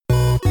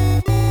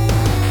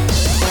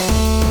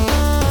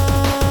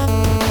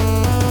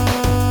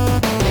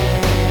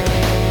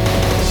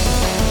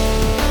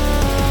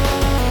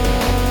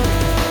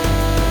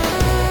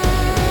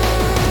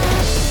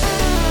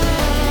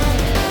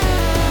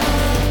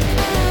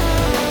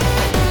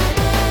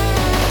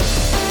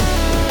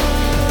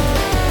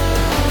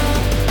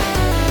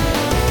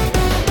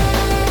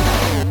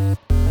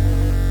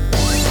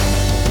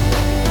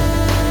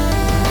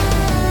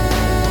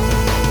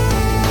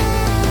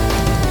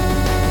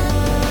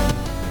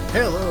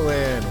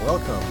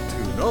welcome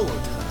to Nolo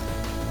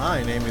Time.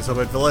 My name is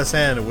Obed Velez,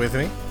 and with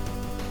me,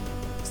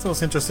 it's the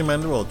most interesting man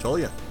in the world, Joel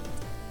Young.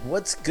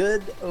 What's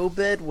good,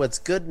 Obed? What's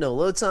good,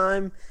 Nolo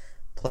Time?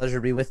 Pleasure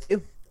to be with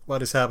you.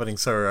 What is happening,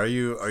 sir? Are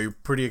you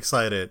pretty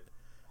excited?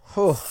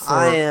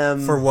 I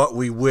am for what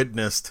we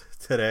witnessed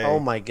today. Oh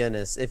my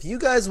goodness! If we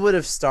would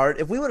have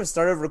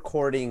started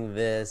recording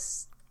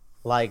this,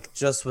 like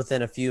just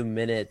within a few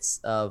minutes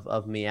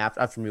of me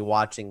after me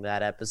watching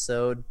that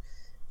episode,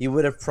 you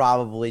would have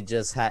probably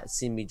just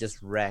seen me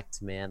just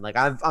wrecked, man. Like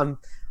I'm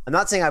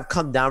not saying I've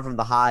come down from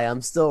the high.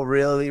 I'm still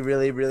really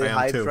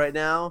hyped too. Right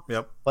now.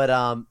 Yep.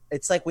 But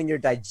it's like when you're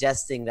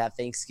digesting that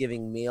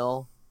Thanksgiving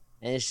meal,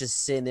 and it's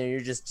just sitting there. You're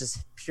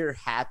just pure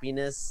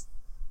happiness.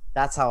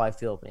 That's how I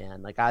feel,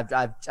 man. Like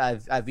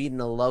I've eaten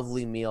a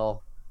lovely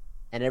meal,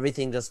 and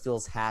everything just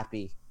feels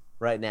happy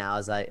right now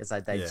as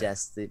I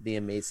digest the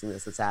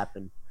amazingness that's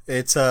happened.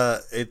 It's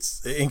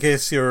in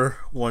case you're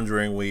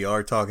wondering, we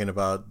are talking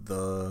about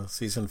the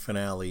season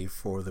finale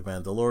for The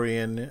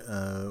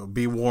Mandalorian.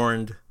 Be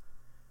warned,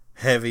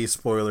 heavy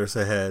spoilers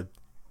ahead.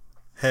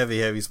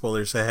 Heavy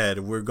spoilers ahead.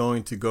 We're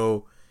going to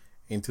go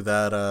into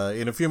that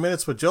in a few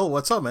minutes. But Joel,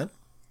 what's up, man?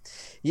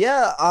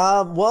 Yeah,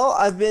 well,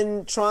 I've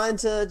been trying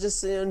to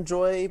just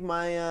enjoy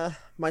my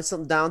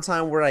some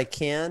downtime where I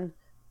can.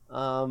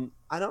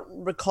 I don't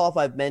recall if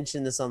I've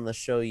mentioned this on the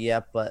show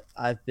yet, but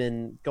I've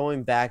been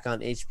going back on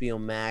HBO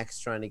Max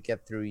trying to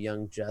get through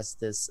Young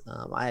Justice.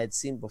 I had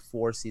seen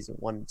before season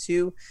 1 and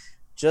 2,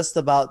 just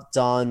about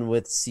done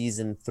with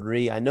season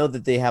 3. I know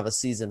that they have a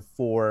season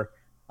 4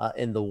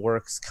 in the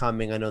works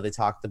coming. I know they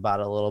talked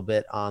about it a little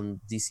bit on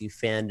DC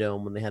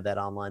Fandom when they had that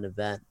online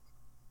event.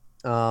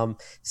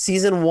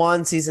 Season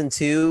 1, season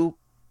 2,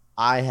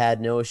 I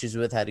had no issues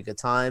with, had a good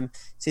time.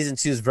 Season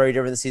 2 is very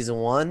different than season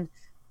 1,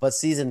 but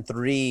season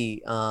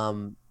 3,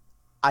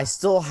 I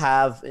still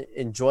have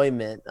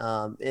enjoyment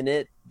in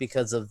it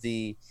because of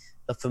the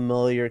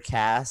familiar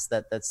cast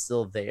that's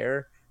still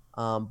there.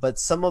 But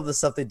some of the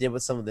stuff they did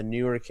with some of the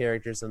newer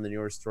characters and the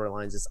newer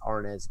storylines just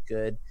aren't as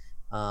good.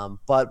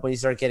 But when you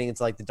start getting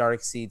into like the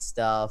Darkseid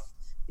stuff,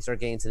 you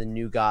start getting to the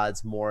new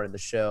gods more in the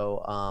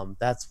show.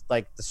 That's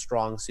like the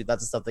strong suit.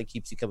 That's the stuff that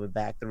keeps you coming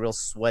back, the real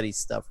sweaty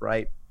stuff,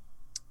 right?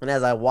 And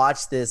as I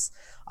watch this,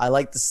 I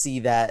like to see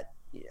that,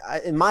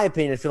 in my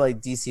opinion, I feel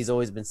like DC's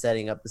always been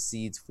setting up the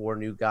seeds for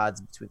new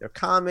gods between their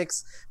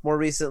comics more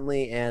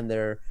recently and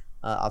their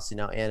obviously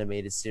now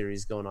animated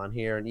series going on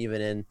here, and even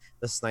in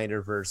the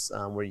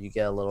Snyderverse, where you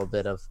get a little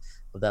bit of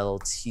that little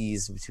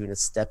tease between a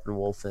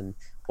Steppenwolf and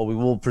what we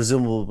will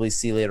presumably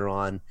see later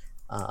on.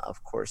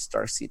 Of course,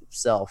 Darkseid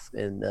himself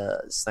in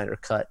the Snyder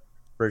Cut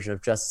version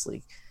of Justice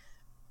League.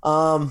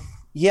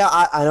 Yeah,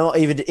 I know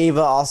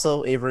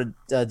Ava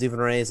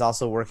DuVernay is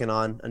also working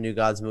on a New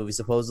Gods movie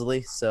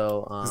supposedly.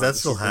 So is that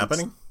still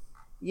happening?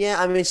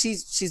 Yeah, I mean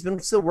she's been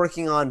still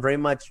working on very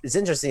much. It's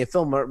interesting, a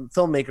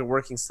filmmaker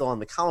working still on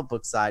the comic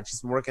book side.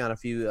 She's been working on a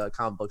few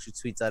comic books. She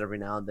tweets out every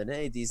now and then,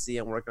 "Hey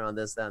DC, I'm working on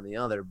this, that, and the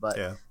other." But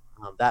yeah.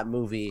 That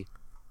movie,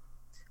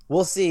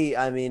 we'll see.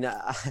 I mean,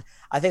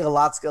 I think a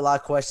lot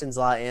of questions, a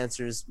lot of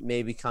answers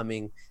may be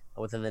coming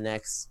within the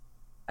next,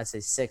 I'd say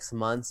 6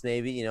 months,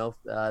 maybe.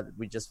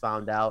 We just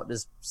found out,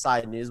 this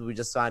side news, we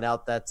just found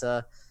out that,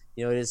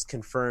 it is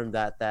confirmed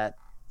that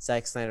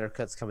Zack Snyder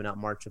Cut's coming out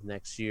March of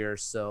next year.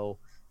 So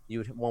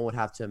one would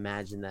have to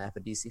imagine that if a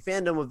DC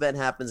Fandom event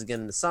happens again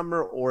in the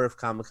summer, or if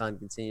Comic-Con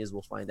continues,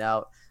 we'll find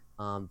out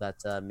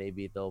that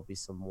maybe there'll be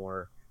some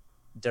more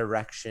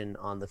direction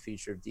on the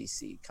future of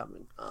DC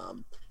coming.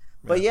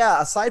 But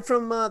yeah, aside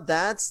from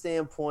that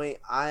standpoint,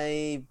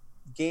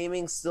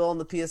 gaming still on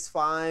the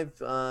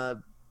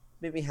PS5,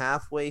 maybe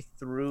halfway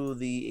through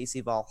the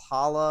AC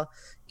Valhalla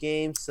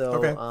game. So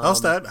okay,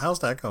 how's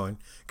that going?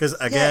 Because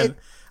again,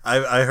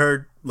 I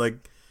heard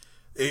like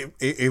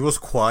it was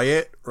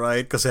quiet,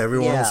 right? Because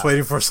everyone was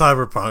waiting for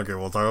Cyberpunk, and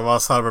we'll talk about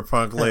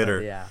Cyberpunk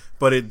later. Yeah,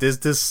 but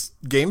this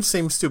game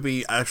seems to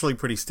be actually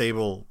pretty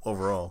stable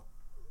overall.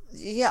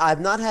 Yeah, I've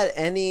not had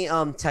any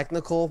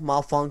technical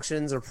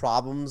malfunctions or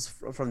problems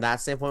from that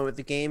standpoint with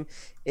the game.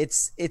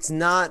 It's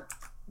not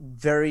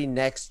very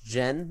next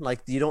gen.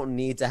 Like, you don't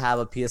need to have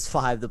a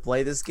PS5 to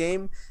play this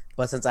game.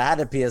 But since I had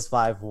a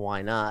PS5,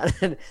 why not?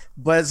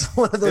 But it's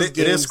one of those games.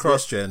 It is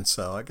cross gen,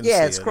 so I can see it.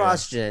 Yeah, it's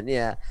cross gen.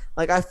 Yeah,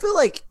 like I feel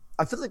like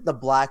the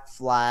Black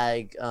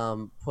Flag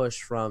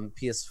push from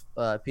PS3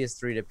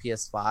 to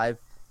PS5,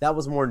 that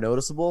was more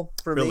noticeable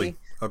for me.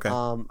 Okay.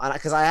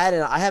 Because I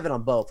have it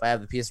on both. I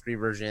have the PS3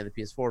 version and the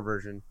PS4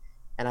 version,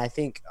 and I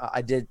think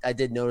I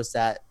did notice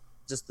that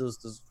just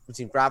those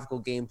between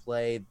graphical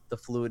gameplay, the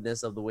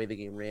fluidness of the way the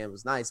game ran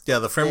was nice. Yeah,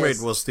 the frame rate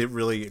was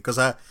really, because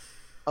I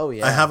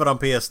have it on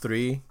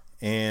PS3,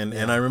 and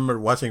I remember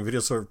watching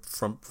videos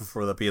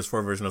for the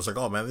PS4 version. I was like,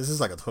 oh man, this is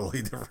like a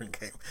totally different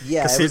game.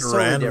 Yeah, because it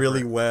ran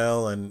really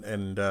well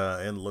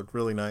and looked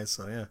really nice.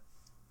 So yeah.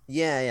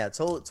 Yeah,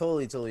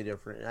 totally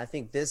different. And I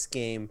think this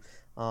game,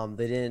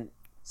 they didn't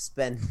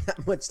spend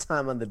that much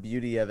time on the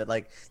beauty of it.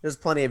 Like, there's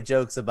plenty of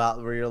jokes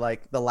about where you're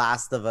like The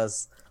Last of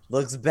Us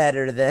looks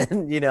better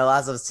than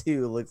Last of Us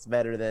 2 looks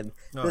better than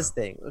No, this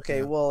thing. Okay,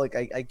 yeah, well, like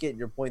I get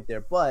your point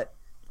there, but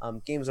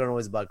games aren't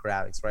always about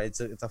graphics, right?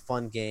 It's a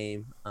fun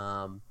game.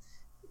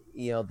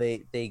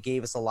 They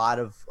gave us a lot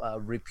of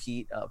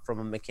repeat from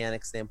a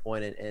mechanic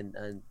standpoint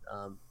and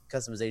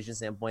customization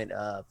standpoint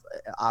of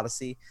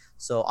Odyssey.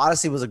 So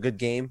Odyssey was a good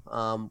game,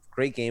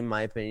 great game in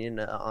my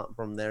opinion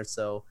from there.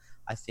 So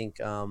I think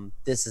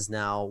this is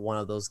now one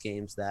of those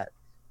games that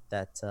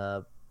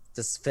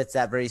just fits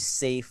that very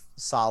safe,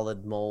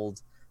 solid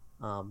mold.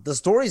 The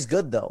story's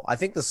good though. I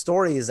think the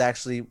story is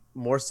actually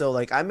more so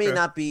like I may okay,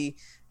 not be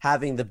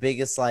having the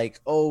biggest like,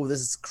 oh,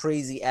 this is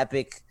crazy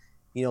epic,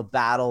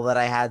 battle that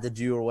I had to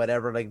do or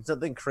whatever. Like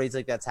something crazy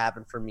like that's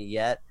happened for me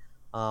yet.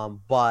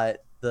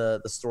 But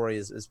the story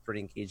is pretty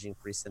engaging,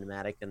 pretty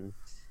cinematic, and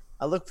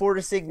I look forward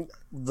to seeing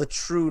the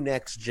true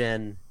next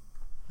gen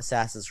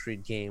Assassin's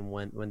Creed game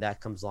when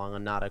that comes along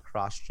and not a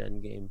cross gen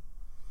game.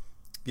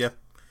 yeah,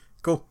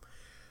 cool.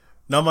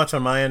 Not much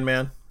on my end,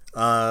 man.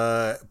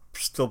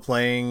 Still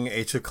playing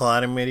Age of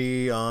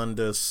Calamity on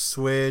the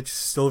Switch.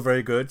 Still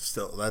very good.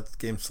 Still, that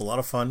game's a lot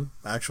of fun,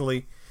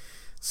 actually.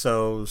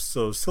 So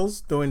still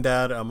doing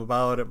that. I'm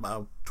about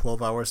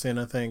 12 hours in,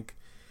 I think,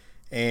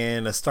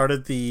 and I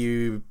started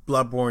the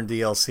Bloodborne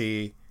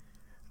DLC.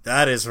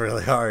 That is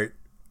really hard.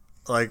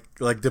 Like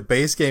the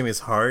base game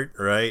is hard,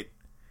 right?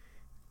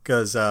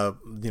 Because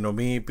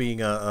me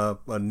being a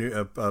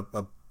new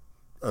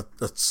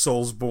a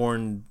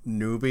Soulsborne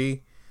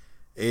newbie,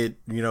 it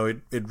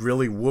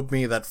really whooped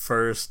me that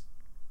first,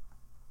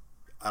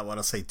 I want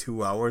to say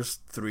 2 hours,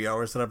 3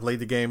 hours that I played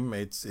the game.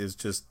 It's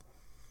just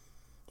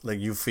like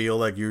you feel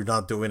like you're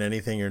not doing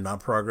anything, you're not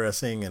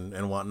progressing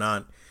and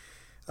whatnot.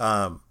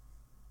 Um,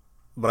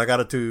 but I got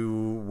it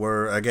to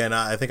where again,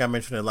 I think I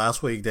mentioned it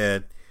last week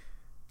that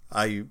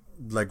I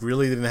like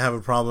really didn't have a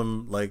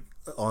problem like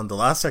on the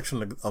last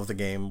section of the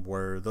game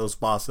where those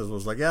bosses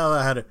was like, yeah,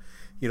 I had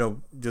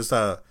just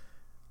a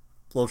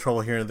little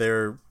trouble here and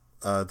there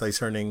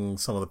discerning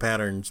some of the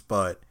patterns,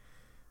 but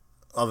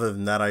other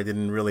than that, I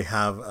didn't really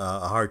have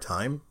a hard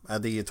time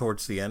at the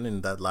towards the end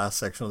in that last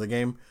section of the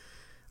game.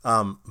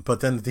 But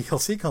then the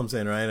DLC comes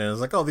in, right, and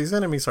it's like, oh, these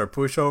enemies are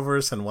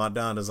pushovers and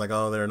whatnot. It's like,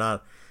 oh, they're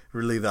not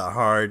really that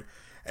hard.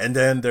 And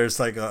then there's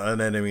like an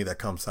enemy that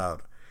comes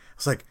out.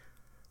 It's like,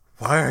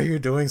 why are you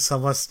doing so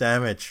much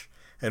damage?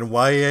 And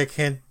why I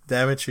can't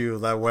damage you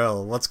that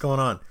well? What's going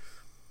on?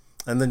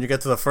 And then you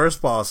get to the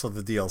first boss of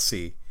the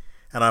DLC,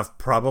 and I've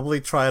probably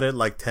tried it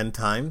like 10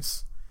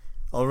 times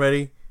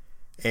already,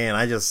 and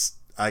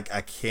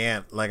I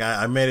can't. Like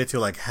I made it to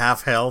like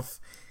half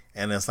health,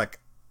 and it's like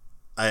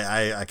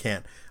I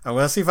can't. I'm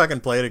gonna see if I can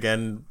play it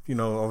again,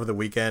 over the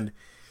weekend.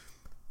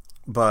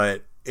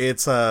 But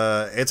it's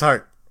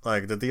hard.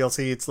 Like the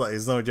DLC, it's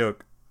no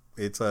joke.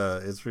 It's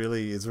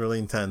really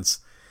intense.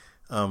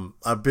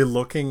 I've been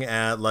looking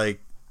at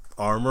like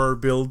armor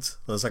builds.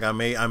 So it's like I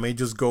may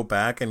just go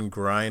back and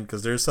grind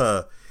because there's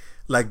a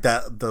like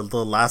that the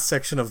last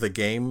section of the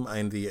game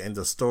and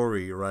the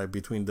story, right,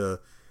 between the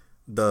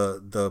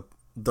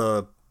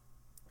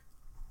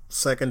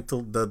second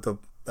to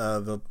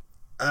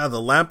the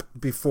lamp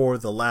before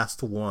the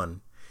last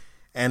one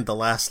and the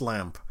last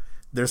lamp.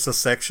 There's a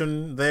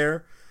section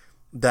there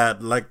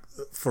that, like,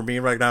 for me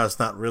right now, it's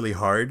not really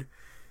hard.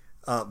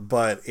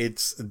 But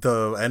it's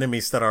the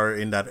enemies that are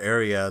in that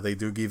area. They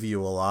do give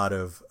you a lot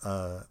of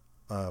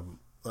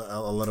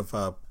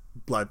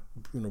blood,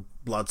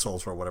 blood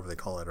souls or whatever they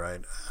call it.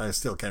 Right? I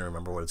still can't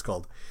remember what it's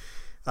called.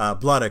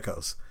 Blood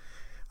echoes.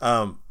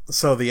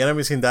 So the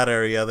enemies in that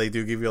area, they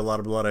do give you a lot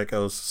of blood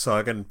echoes. So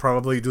I can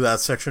probably do that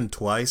section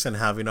twice and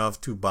have enough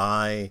to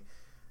buy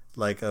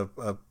like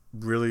a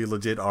really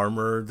legit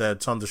armor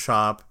that's on the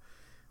shop.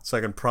 So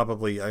I can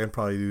probably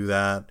do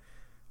that.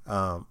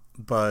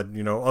 But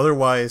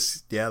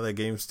otherwise, yeah, the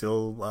game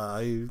still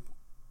I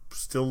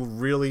still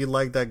really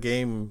like that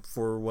game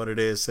for what it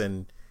is,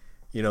 and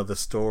the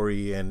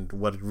story and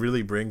what it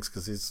really brings,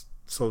 because it's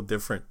so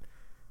different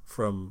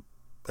from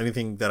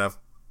anything that I've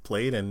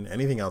played and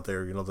anything out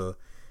there.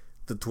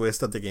 The twist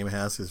that the game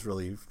has is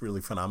really,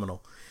 really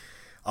phenomenal.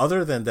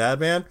 Other than that,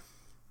 man,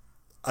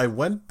 I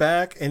went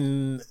back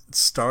and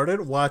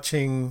started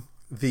watching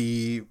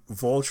the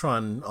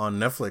Voltron on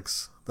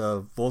Netflix,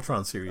 the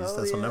Voltron series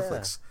that's on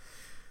Netflix.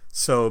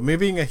 So, me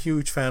being a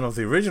huge fan of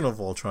the original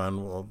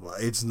Voltron, well,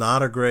 it's not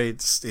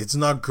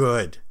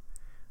good.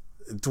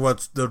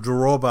 What the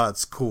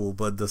robot's cool,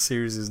 but the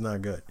series is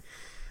not good.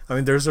 I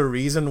mean, there's a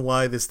reason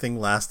why this thing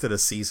lasted a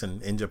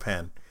season in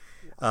Japan.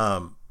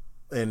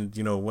 And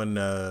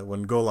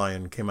when Go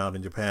Lion came out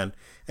in Japan,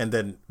 and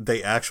then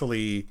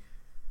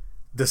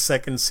the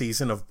second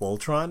season of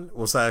Voltron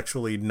was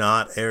actually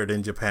not aired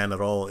in Japan at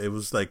all. It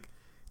was like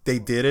they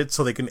did it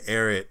so they can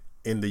air it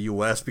in the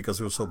US because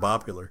it was so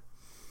popular.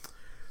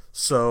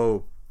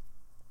 So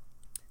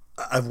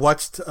I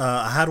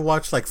had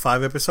watched like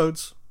 5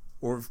 episodes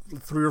or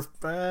 3 or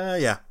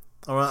yeah.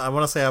 I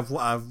want to say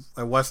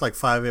I watched like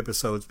 5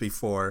 episodes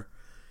before,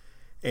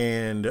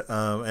 and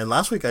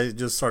last week I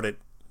just started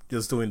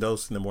just doing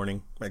those in the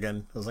morning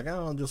again. I was like,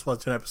 oh, I'll just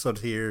watch an episode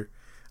here.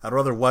 I'd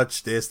rather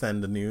watch this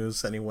than the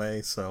news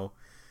anyway. So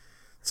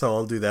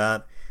I'll do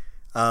that.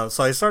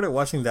 So I started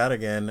watching that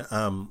again.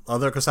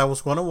 Because I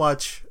was going to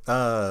watch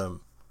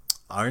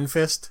Iron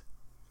Fist,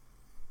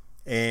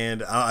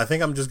 and I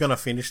think I'm just gonna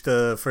finish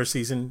the first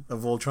season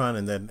of Voltron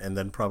and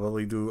then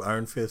probably do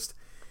Iron Fist.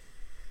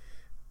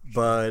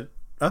 But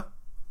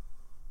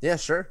yeah,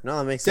 sure. No,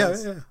 that makes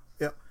sense.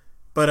 Yeah.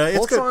 But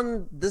it's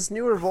Voltron, good. this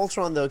newer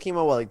Voltron though came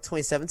out like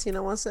 2017, I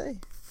want to say.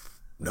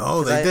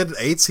 No, they did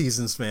 8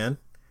 seasons, man.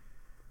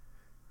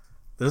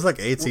 There's like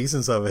 8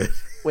 seasons of it.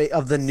 Wait,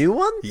 of the new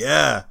one?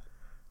 Yeah,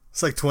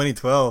 it's like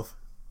 2012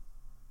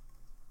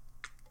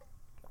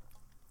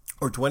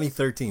 or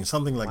 2013,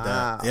 something like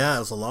that. Yeah, it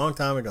was a long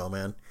time ago,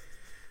 man.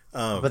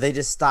 But they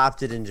just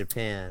stopped it in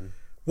Japan.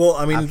 Well,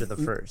 I mean, after the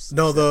first.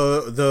 No,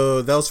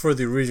 the that was for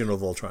the original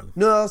Voltron.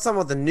 No, I was talking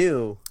about the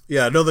new.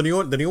 Yeah, no, the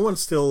new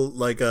one's still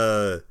like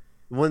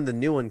when the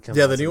new one comes.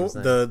 Yeah, out,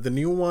 the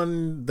new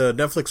one, the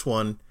Netflix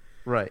one.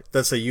 Right.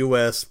 That's a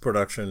U.S.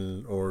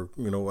 production, or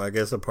I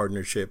guess a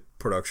partnership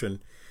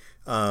production.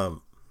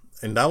 And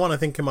that one I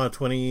think came out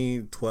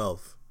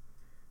 2012.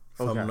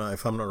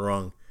 If I'm not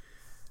wrong.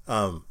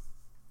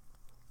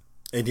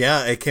 And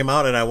yeah, it came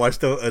out and I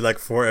watched like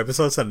 4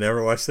 episodes. I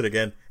never watched it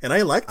again, and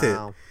I liked it.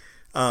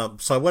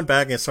 So I went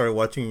back and started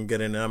watching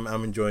again, and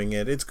I'm enjoying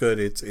it. It's good.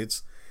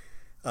 It's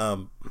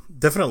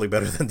definitely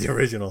better than the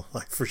original,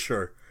 like for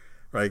sure.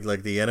 Right,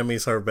 like the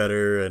enemies are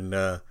better, and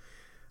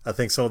I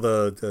think some of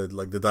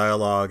the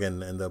dialogue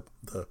and the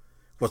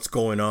what's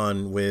going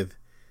on with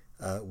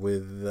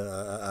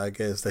I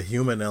guess the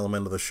human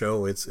element of the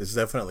show. It's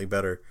definitely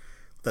better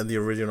than the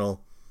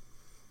original.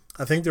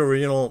 I think the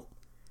original.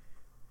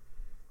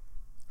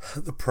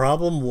 The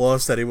problem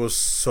was that it was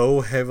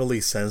so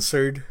heavily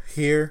censored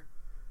here.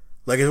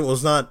 Like, it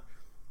was not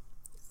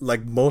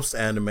like most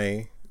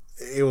anime.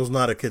 It was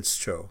not a kids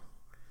show.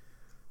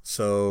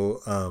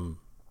 So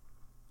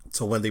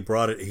when they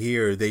brought it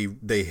here,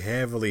 they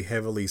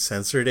heavily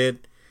censored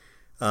it,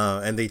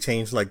 and they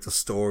changed like the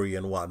story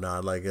and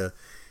whatnot. Like,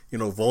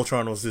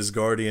 Voltron was this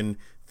guardian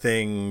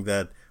thing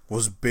that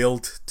was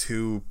built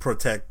to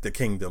protect the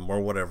kingdom or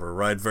whatever,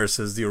 right?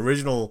 Versus the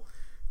original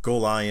Go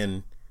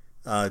Lion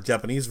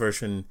Japanese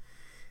version,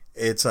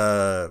 it's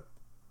like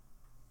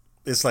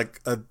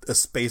a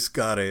space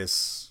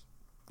goddess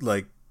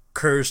like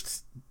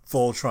cursed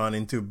Voltron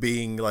into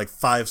being like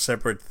 5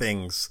 separate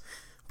things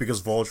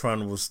because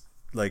Voltron was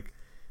like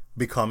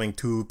becoming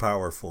too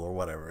powerful or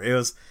whatever.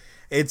 It's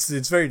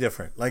very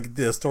different. Like,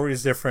 the story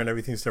is different,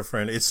 everything's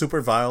different. It's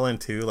super violent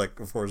too, like,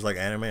 of course, like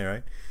anime,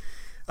 right?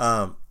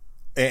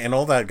 And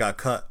all that got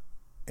cut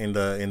in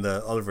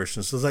the other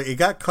versions. So it's like it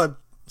got cut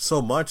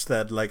so much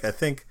that, like, I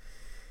think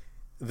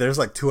there's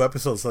like 2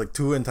 episodes, like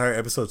 2 entire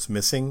episodes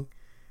missing,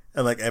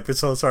 and like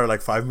episodes are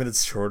like 5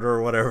 minutes shorter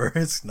or whatever.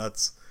 It's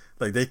nuts.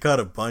 Like, they cut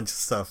a bunch of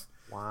stuff.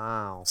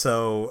 Wow.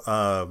 So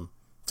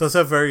it's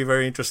a very,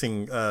 very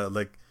interesting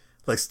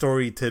like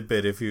story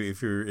tidbit if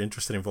you're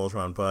interested in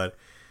Voltron, but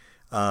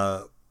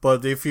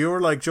if you're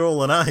like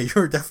Joel and I,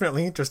 you're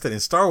definitely interested in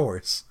Star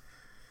Wars,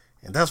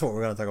 and that's what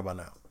we're gonna talk about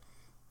now,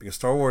 because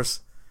Star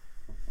Wars.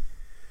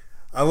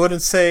 I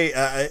wouldn't say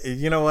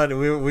you know what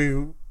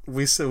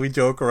we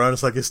joke around.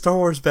 It's like, is Star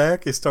Wars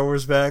back? Is Star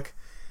Wars back?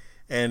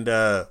 And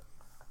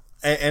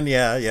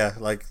yeah,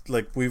 like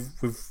we've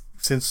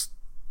since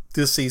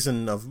this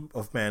season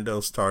of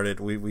Mando started,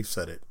 we've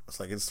said it. It's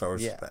like, Star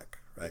Wars is back,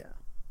 right? Yeah.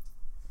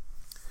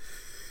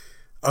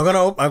 I'm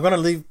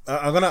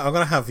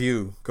gonna have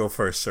you go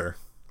first, sir.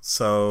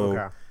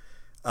 So,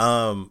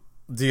 okay.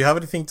 Do you have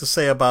anything to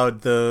say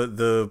about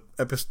the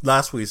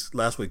last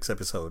week's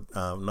episode?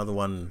 Another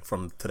one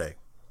from today.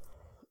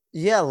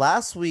 Yeah,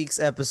 last week's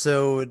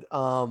episode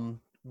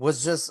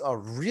was just a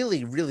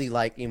really, really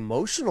like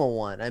emotional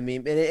one. I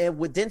mean,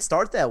 it didn't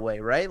start that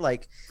way, right?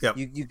 Like, yep.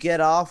 you get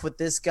off with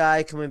this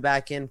guy coming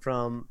back in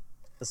from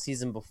the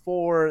season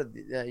before,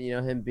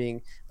 him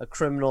being a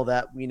criminal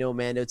that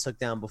Mando took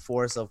down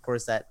before. So of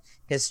course that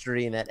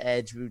history and that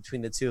edge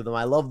between the two of them.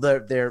 I love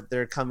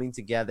their coming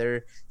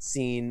together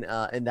scene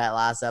in that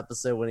last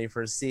episode when you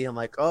first see him.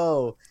 Like,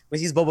 oh, when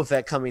he's Boba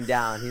Fett coming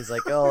down, he's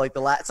like, oh, like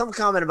some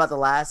comment about the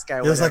last guy.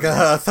 It was like,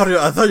 I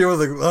thought you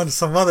were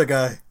some other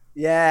guy.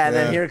 Yeah, and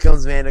then here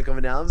comes Mando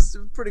coming down. It was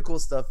pretty cool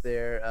stuff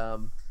there.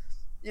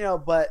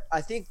 But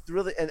I think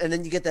really, and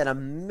then you get that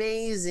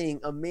amazing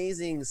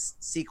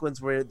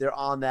sequence where they're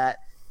on that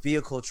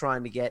vehicle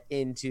trying to get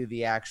into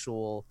the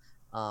actual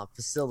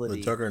facility.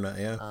 The Juggernaut,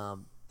 yeah.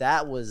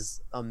 That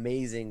was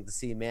amazing to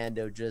see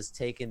Mando just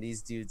taking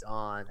these dudes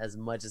on as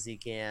much as he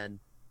can.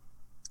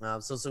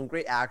 So some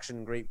great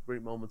action, great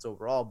moments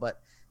overall. But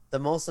the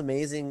most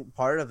amazing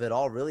part of it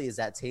all really is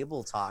that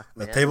table talk,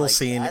 man. The table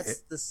scene.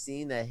 That's the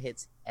scene that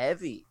hits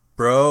heavy.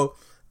 Bro,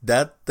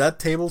 that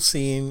table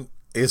scene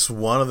is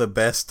one of the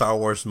best Star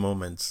Wars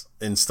moments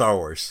in Star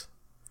Wars.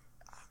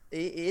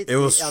 It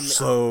was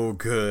so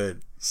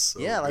good. So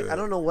Yeah, like I good.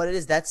 don't know what it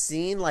is. That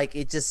scene, like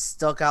it just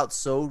stuck out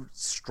so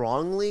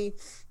strongly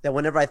that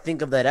whenever I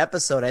think of that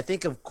episode, I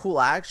think of cool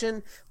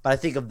action, but I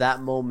think of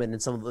that moment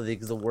and some of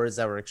the words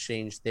that were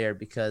exchanged there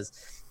because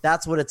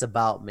that's what it's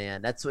about,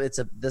 man. That's what it's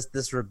a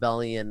this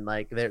rebellion,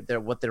 like they're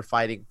what they're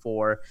fighting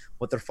for,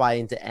 what they're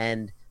fighting to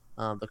end.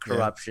 The Yeah.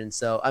 corruption.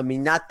 So I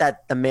mean, not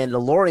that the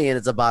Mandalorian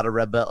is about a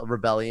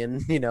rebellion,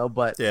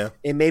 but Yeah.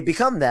 it may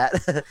become that.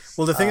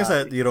 Well, the thing is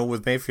uh, that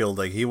with Mayfield,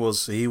 like he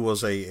was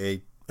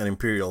a an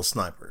Imperial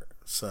sniper.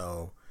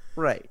 So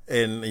right.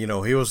 and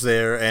he was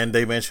there, and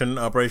they mentioned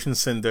Operation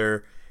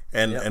Cinder,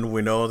 and Yep.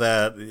 we know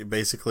that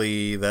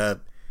basically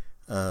that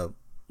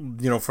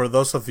for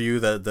those of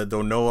you that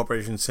don't know,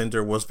 Operation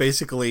Cinder was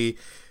basically,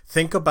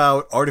 think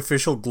about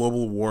artificial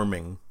global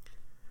warming.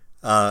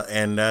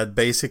 And that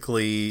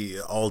basically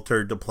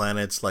altered the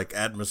planet's like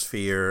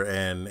atmosphere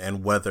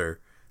and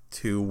weather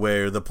to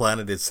where the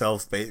planet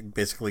itself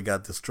basically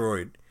got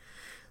destroyed.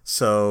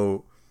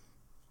 So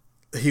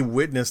he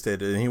witnessed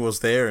it, and he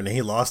was there, and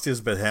he lost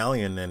his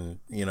battalion, and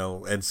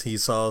and he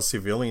saw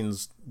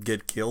civilians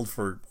get killed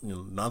for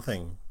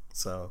nothing.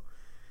 So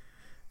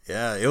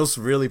yeah, it was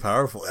really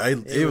powerful.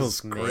 It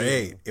was great.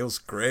 amazing. It was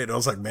great. I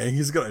was like, man,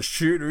 he's gonna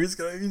shoot, or he's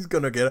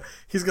gonna get.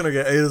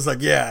 It was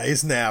like, yeah, he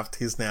snapped.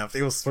 He snapped.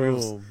 Boom. It was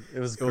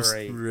it was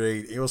great.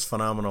 great. It was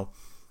phenomenal.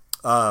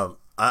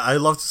 I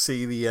love to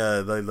see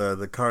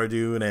the Cara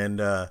Dune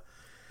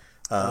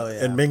Oh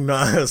yeah. and Ming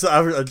Na. So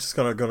I'm just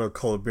gonna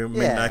call it Ming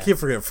Na. Yeah. I keep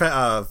forgetting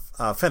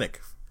Fennec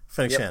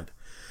Yep. Shand.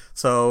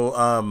 So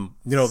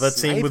that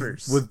scene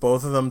Snipers. with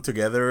both of them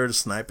together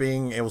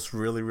sniping, it was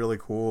really really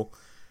cool.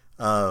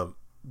 And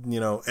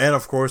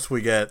of course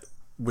we get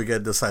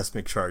the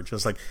seismic charge.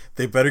 It's like,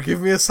 they better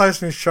give me a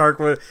seismic shark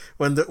when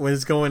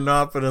it's going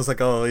up, and it's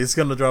like, oh, he's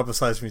gonna drop a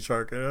seismic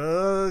shark.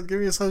 Give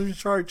me a seismic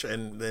charge,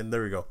 and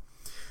there we go.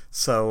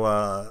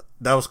 So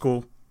that was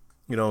cool.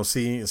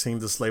 Seeing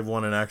the Slave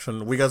One in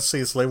action. We got to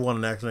see Slave One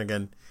in action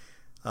again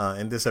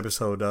in this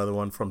episode, the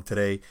one from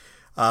today.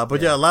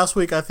 But yeah, last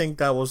week I think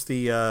that was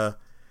the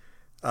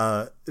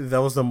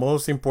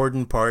most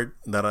important part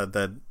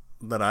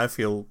that I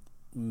feel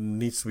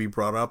needs to be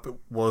brought up,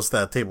 was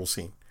that table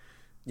scene.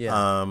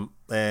 Yeah.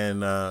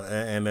 And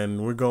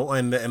then we go,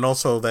 and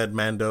also that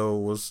Mando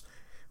was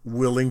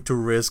willing to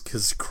risk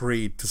his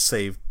creed to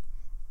save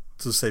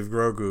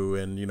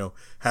Grogu, and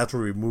had to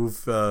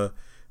remove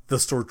the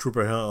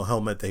stormtrooper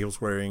helmet that he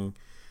was wearing.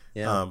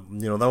 Yeah.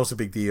 That was a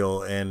big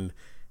deal, and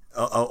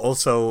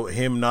also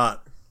him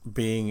not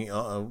being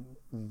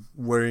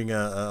wearing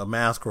a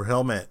mask or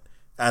helmet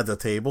at the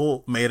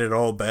table made it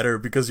all better,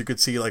 because you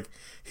could see like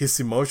his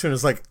emotion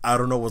is like, I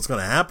don't know what's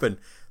gonna happen.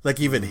 Like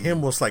even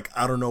him was like,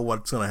 I don't know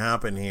what's gonna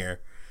happen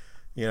here.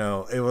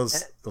 It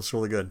was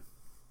really good.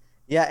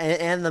 Yeah,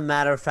 and the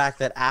matter of fact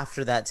that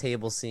after that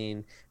table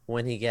scene,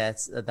 when he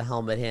gets the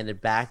helmet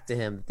handed back to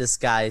him, this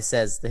guy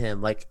says to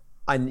him, like,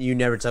 you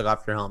never took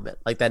off your helmet.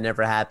 Like, that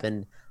never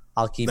happened.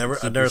 I'll keep I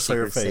keep never your saw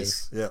your secret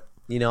face. safe.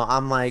 Yeah.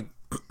 I'm like,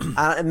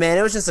 man,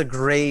 it was just a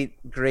great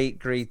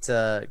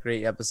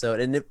episode,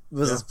 and it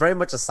was very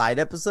much a side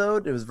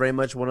episode. It was very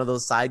much one of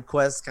those side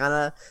quest kind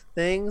of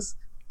things,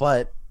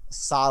 but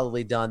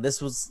solidly done.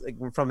 This was,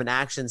 like, from an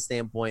action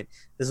standpoint,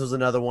 this was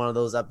another one of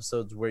those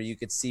episodes where you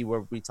could see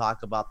where we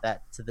talk about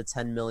that to the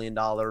 $10 million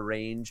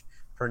range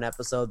for an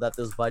episode that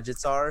those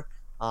budgets are.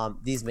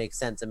 These make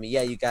sense. I mean,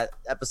 yeah, you got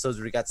episodes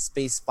where you got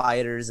space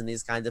spiders and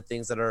these kinds of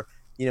things that are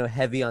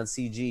heavy on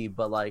CG,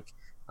 but like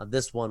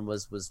this one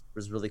was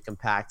really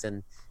compact,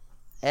 and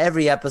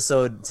every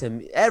episode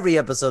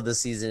this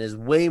season is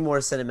way more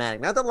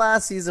cinematic. Not that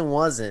last season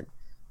wasn't,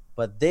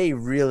 but they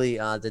really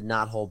did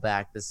not hold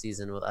back this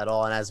season at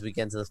all. And as we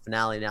get into the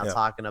finale now,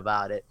 talking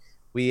about it,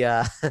 we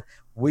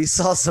we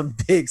saw some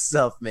big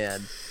stuff,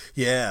 man.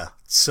 Yeah.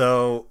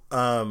 So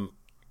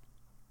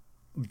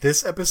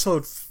this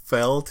episode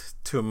felt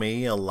to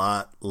me a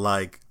lot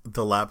like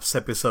the last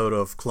episode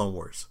of Clone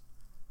Wars.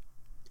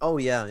 Oh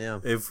yeah.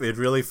 It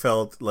really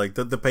felt like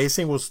the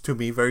pacing was, to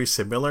me, very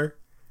similar.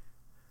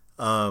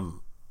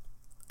 And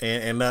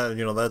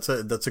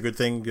that, that's a good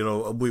thing.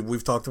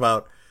 We've talked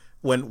about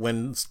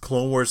when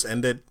Clone Wars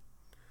ended.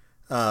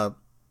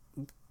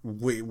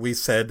 We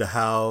said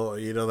how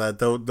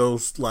that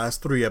those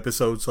last 3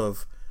 episodes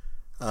of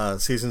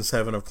season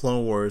 7 of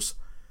Clone Wars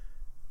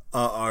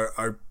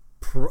are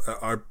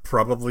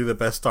probably the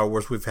best Star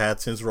Wars we've had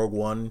since Rogue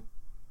One,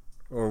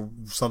 or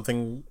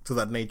something to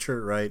that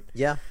nature, right?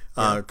 Yeah.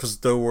 Because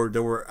they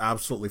were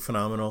absolutely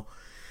phenomenal.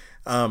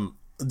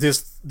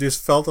 This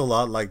felt a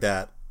lot like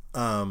that,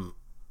 and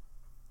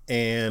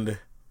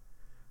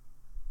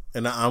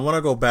I want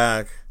to go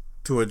back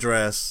to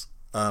address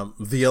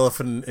the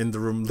elephant in the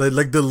room,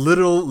 like the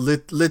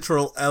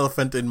literal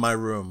elephant in my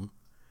room,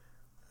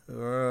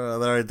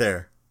 right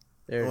there.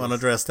 I want to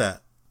address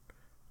that.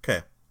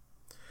 Okay.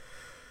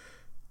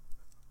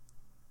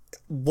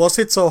 Was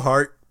it so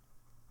hard?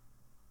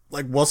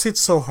 Like, was it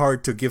so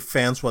hard to give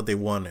fans what they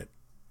wanted?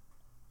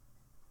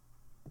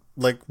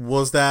 Like,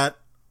 was that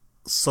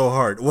so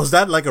hard? Was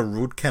that like a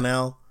root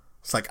canal?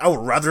 It's like, I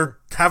would rather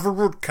have a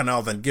root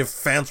canal than give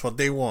fans what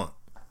they want.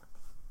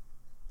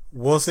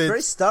 was it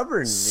very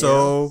stubborn.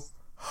 so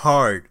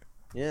hard?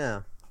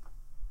 Yeah.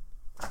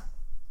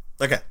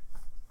 Okay.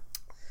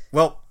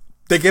 Well,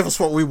 they gave us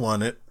what we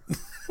wanted.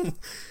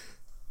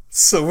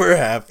 So we're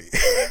happy.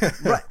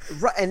 Right,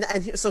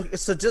 and so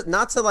just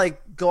not to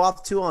like go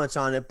off too much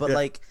on it, but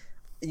like,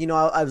 you know,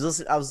 I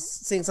was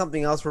seeing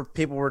something else where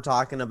people were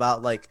talking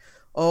about like,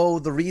 oh,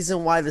 the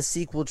reason why the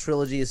sequel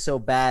trilogy is so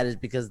bad is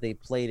because they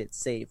played it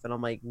safe, and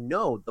I'm like,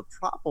 no, the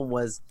problem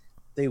was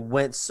they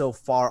went so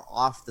far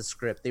off the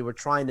script. They were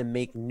trying to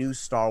make new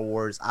Star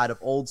Wars out of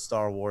old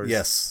Star Wars.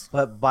 Yes,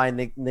 but by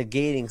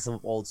negating some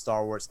of old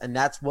Star Wars, and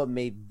that's what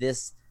made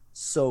this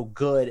so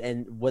good,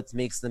 and what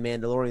makes the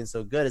Mandalorian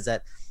so good is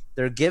that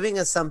they're giving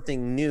us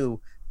something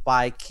new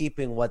by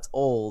keeping what's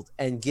old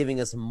and giving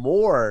us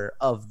more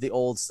of the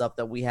old stuff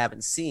that we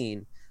haven't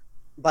seen.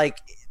 Like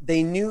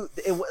they knew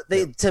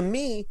to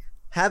me,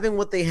 having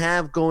what they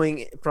have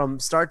going from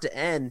start to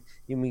end,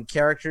 you mean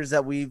characters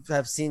that we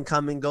have seen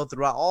come and go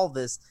throughout all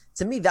this,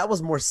 to me that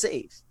was more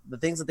safe. The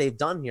things that they've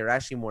done here are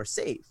actually more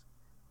safe.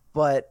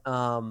 But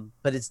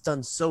it's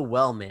done so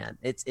well, man.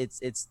 It's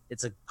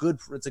a good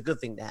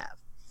thing to have.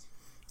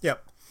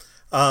 Yep.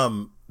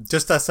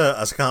 Just as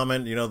a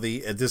comment, you know,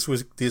 this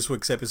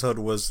week's episode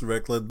was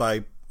directed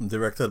by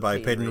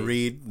Peyton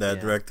Reed, that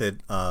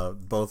directed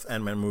both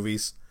Ant-Man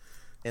movies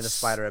and the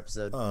Spider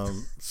episode.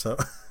 So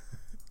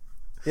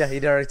yeah, he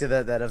directed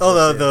that episode.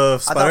 Oh, the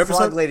Spider episode.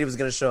 Frog Lady was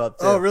going to show up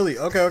too. Oh, really?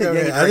 Okay. Yeah,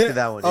 he directed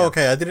that one. Yeah. Oh,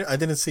 okay. I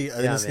didn't see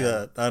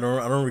that. I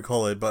don't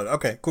recall it, but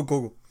okay,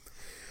 cool.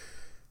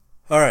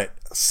 All right,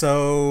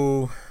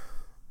 so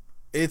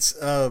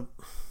it's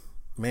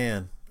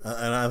man,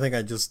 and I think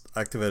I just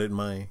activated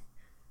my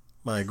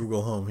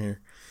Google Home here.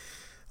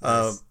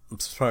 Nice. I'm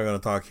probably gonna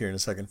talk here in a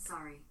second.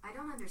 Sorry, I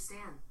don't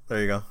understand. There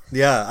you go.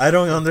 Yeah, I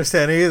don't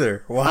understand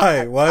either.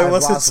 Why? Why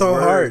was it so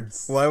hard?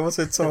 Why was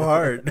it so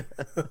hard?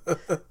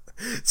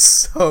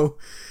 So,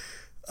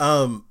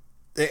 and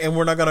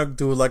we're not gonna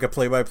do like a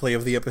play-by-play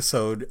of the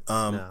episode.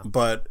 No.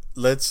 But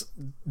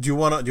do you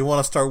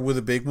wanna start with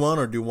a big one,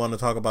 or do you want to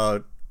talk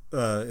about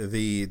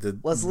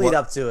Let's lead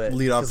up to it.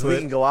 Because we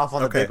can go off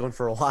on the big one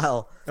for a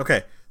while.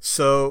 Okay.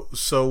 So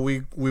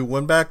we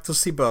went back to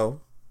see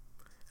Bo,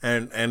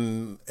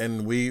 and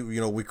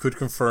we could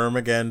confirm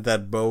again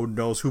that Bo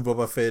knows who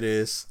Boba Fett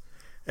is,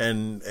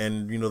 and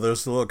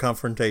there's a little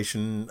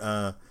confrontation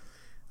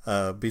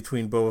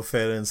between Boba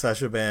Fett and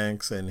Sasha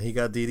Banks, and he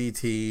got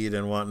DDT'd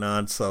and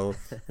whatnot. So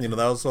that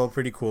was all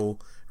pretty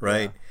cool,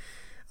 right?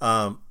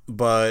 Yeah.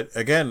 But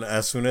again,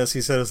 as soon as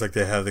he said it's like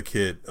they have the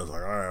kid, I was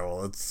like, all right, well,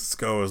 let's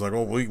go. It's like,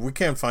 well, we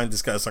can't find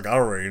this guy. It's like, I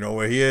already know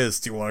where he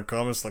is. Do you want to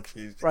come? It's like,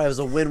 right. It was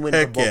a win-win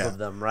for both of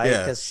them, right?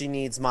 Because she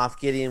needs Moff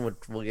Gideon, which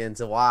we'll get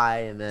into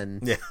why, and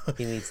then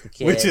he needs the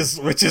kid, which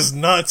is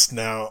nuts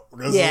now.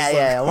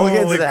 Yeah. We'll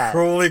get into that.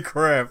 Holy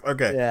crap!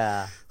 Okay,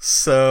 yeah.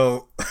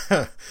 So,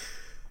 all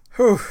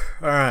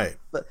right.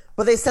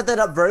 But they set that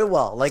up very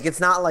well. Like,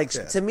 it's not like,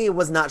 to me, it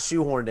was not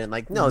shoehorned in.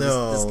 Like,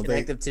 this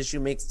connective tissue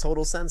makes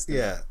total sense to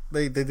me.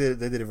 They did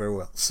it very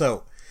well.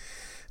 So,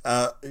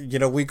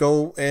 we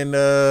go and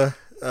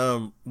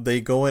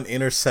they go and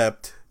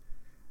intercept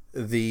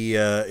the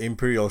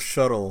Imperial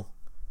shuttle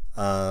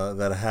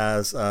that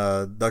has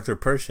Dr.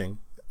 Pershing,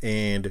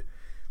 and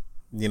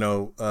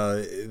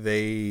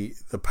the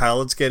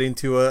pilots get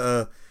into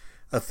a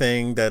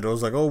thing that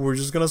was like, oh, we're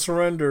just gonna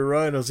surrender,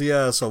 right? I was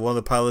so one of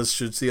the pilots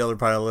shoots the other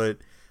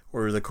pilot,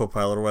 or the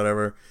co-pilot or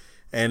whatever,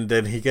 and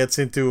then he gets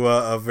into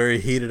a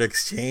very heated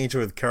exchange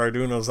with Cara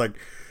Dune. I was like,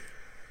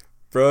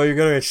 bro, you're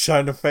gonna get shot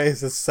in the face.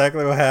 That's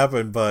exactly what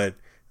happened. But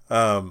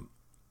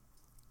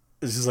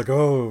it's just like,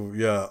 oh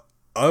yeah,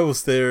 I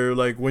was there,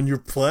 like when your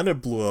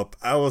planet blew up.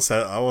 I was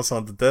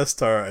on the Death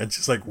Star, and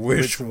she's like,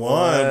 which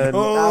one?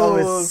 Oh,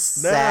 that was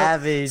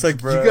savage. It's like,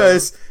 bro.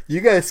 you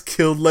guys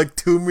killed like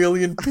 2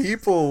 million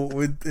people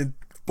in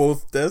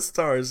both Death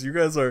Stars. You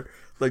guys are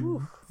like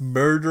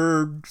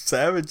murdering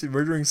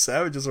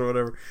savages or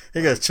whatever.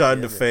 He got shot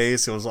in the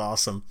face. It was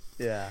awesome.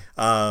 Yeah.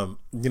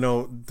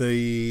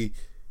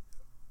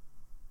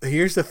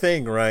 Here's the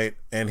thing, right?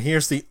 And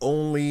here's the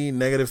only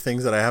negative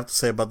things that I have to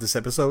say about this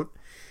episode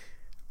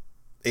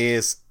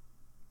is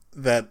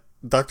that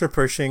Dr.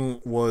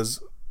 Pershing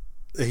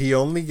he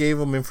only gave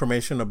him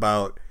information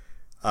about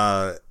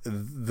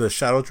the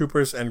Shadow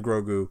Troopers and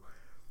Grogu.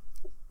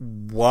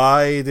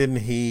 Why didn't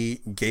he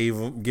give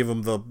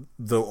him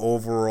the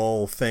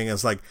overall thing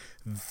as like,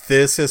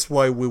 this is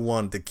why we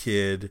want the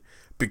kid,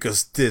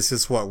 because this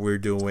is what we're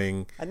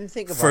doing. I didn't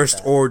think about First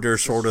that. order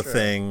sort of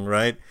thing,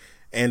 right?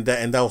 And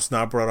that was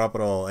not brought up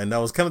at all, and that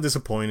was kind of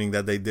disappointing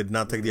that they did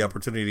not take the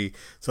opportunity.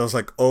 So I was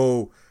like,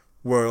 oh,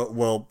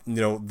 well,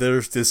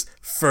 there's this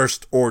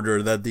first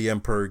order that the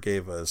Emperor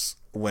gave us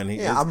when he.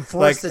 Yeah, I'm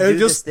forced to do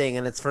this thing,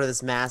 and it's for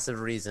this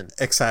massive reason.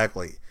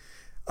 Exactly.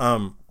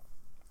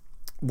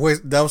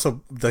 That was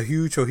the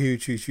huge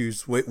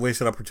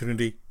wasted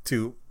opportunity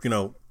to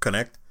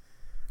connect.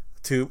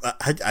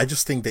 I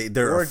just think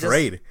they're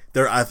afraid.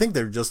 I think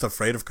they're just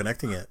afraid of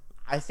connecting it.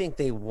 I think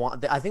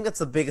that's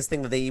the biggest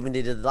thing that they even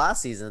did in the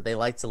last season. That they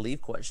like to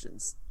leave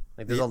questions.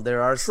 Like Yeah,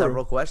 there are true.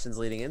 several questions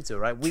leading into it,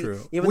 right?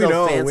 True. Even We though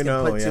know. fans We can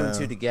know. put two and Yeah.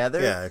 two together,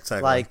 Yeah.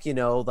 Exactly. like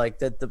like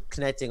the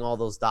connecting all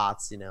those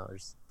dots,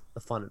 is the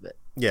fun of it.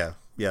 Yeah.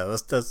 Yeah.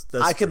 That's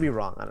I could true. be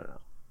wrong. I don't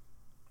know.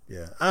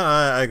 Yeah.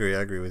 I agree.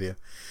 I agree with you.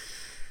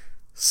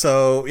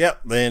 So yeah,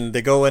 then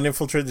they go and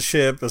infiltrate the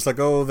ship. It's like,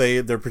 oh,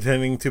 they're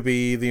pretending to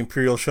be the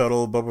Imperial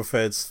shuttle. Boba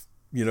Fett's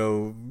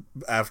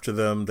after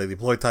them. They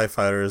deploy TIE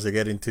fighters. They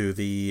get into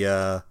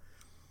the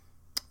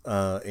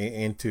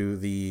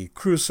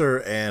cruiser,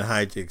 and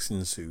hijinks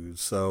ensues.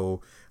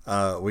 So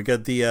we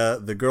got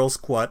the girl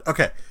squad.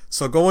 Okay,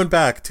 so going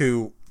back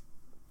to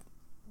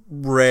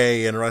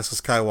Rey and Rise of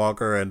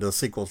Skywalker and the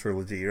sequel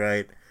trilogy,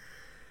 right?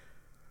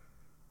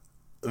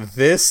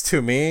 This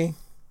to me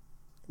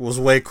was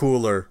way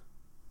cooler.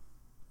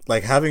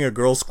 Like having a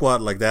girl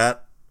squad like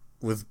that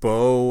with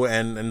Bo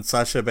and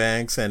Sasha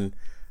Banks and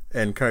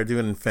Cara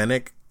Dune and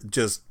Fennec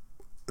just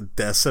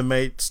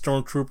decimate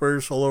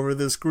stormtroopers all over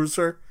this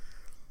cruiser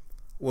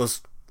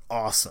was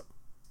awesome.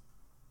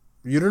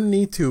 You don't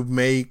need to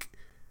make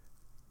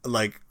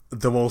like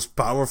the most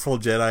powerful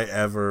Jedi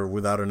ever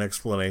without an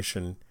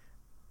explanation.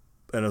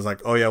 And it's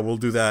like, oh yeah, we'll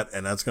do that,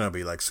 and that's gonna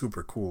be like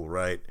super cool,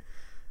 right?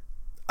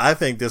 I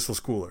think this was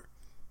cooler.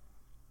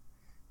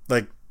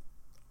 Like,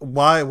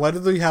 why do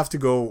they have to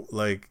go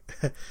like?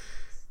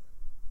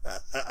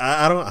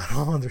 I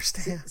don't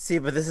understand. See,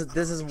 but this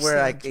is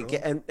where I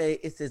get, and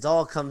it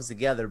all comes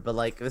together. But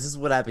like, this is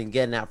what I've been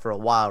getting at for a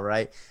while,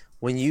 right?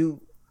 When you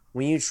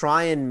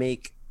try and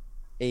make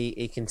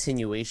a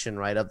continuation,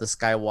 right, of the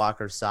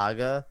Skywalker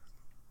saga,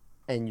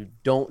 and you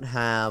don't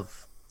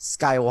have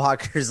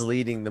Skywalkers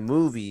leading the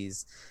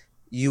movies,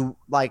 you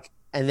like,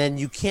 and then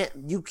you can't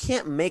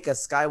make a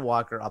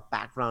Skywalker a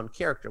background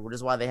character, which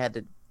is why they had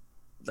to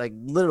like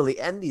literally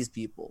end these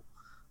people,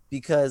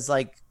 because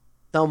like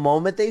the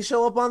moment they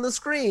show up on the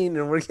screen,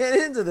 and we're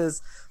getting into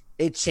this,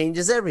 it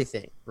changes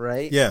everything,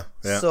 right? Yeah.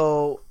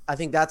 So I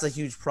think that's a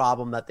huge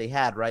problem that they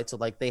had, right? So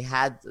like they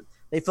felt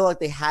like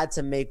they had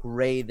to make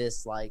Rey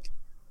this like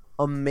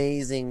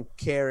amazing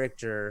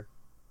character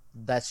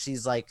that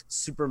she's like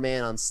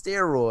Superman on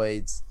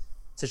steroids,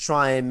 to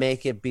try and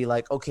make it be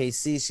like, okay,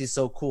 see, she's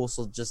so cool,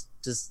 so just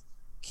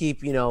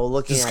keep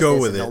looking just at go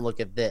this with and it. don't look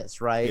at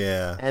this, right?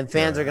 Yeah. And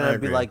fans are I gonna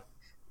be agree. like,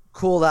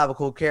 cool to have a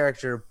cool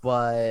character,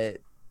 but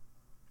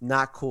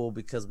not cool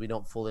because we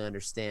don't fully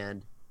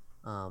understand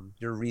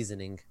your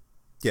reasoning.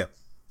 Yeah.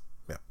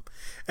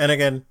 And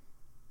again,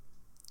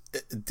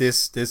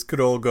 this could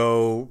all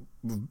go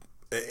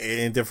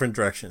in different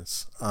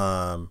directions.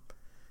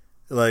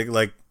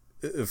 Like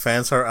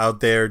fans are out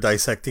there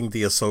dissecting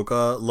the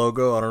Ahsoka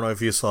logo. I don't know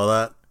if you saw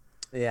that.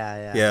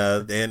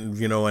 Yeah. And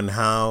and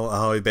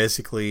how it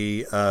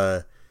basically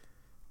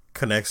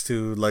connects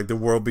to like the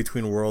world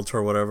between worlds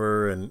or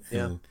whatever, and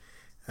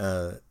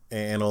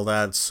all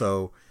that.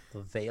 So the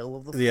veil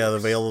of the Force. The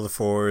veil of the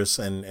Force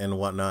and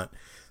whatnot.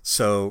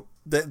 So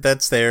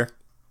that's there,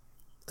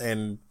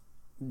 and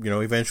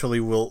eventually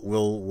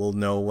we'll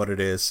know what it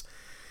is.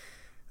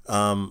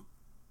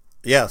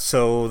 Yeah,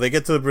 so they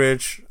get to the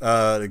bridge.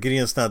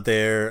 Gideon's not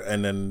there,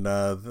 and then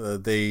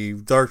the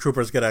Dark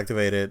Troopers get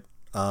activated.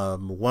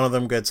 One of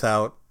them gets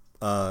out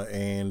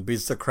and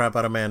beats the crap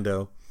out of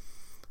Mando.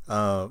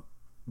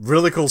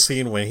 Really cool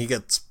scene when he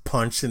gets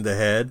punched in the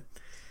head,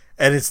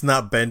 and it's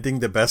not bending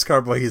the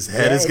Beskar, but his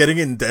head is getting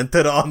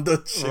indented on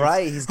the ship.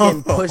 Right, he's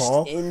getting pushed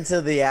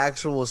into the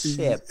actual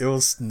ship. It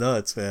was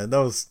nuts, man. That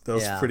was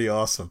pretty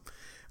awesome.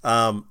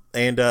 And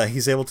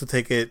he's able to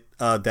take it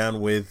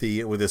down with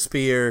a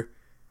spear.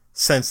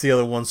 Sends the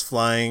other ones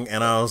flying,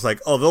 and I was like,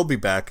 "Oh, they'll be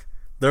back.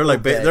 They're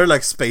like they're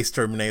like space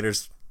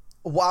Terminators."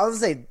 Well, I would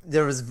say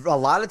there was a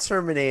lot of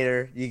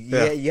Terminator.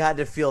 You had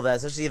to feel that,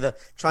 especially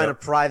trying to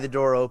pry the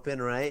door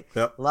open, right?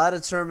 Yep. A lot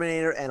of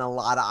Terminator and a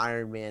lot of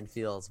Iron Man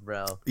feels,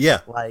 bro. Yeah.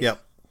 Like,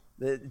 yep.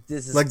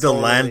 This is like the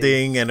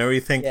landing and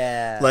everything.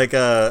 Yeah. Like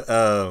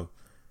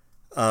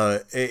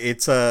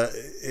it's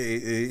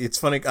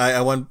funny.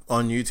 I went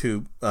on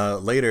YouTube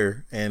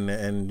later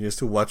and just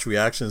to watch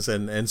reactions,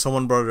 and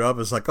someone brought it up.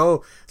 It's like,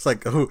 oh, it's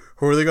like who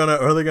are they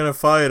gonna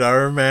fight,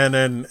 Iron Man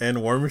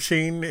and War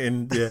Machine?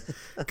 And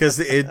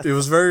because it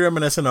was very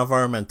reminiscent of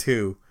Iron Man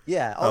 2.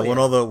 Yeah. When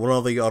all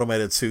the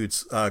automated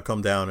suits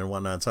come down and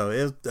whatnot. So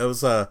it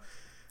was kind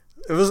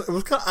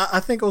of, I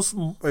think it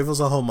was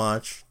a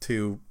homage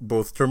to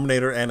both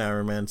Terminator and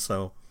Iron Man.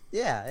 So.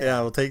 Yeah,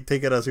 well, take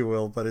it as you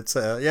will, but it's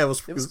it was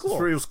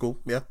cool. It was cool.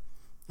 Yeah,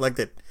 liked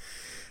it.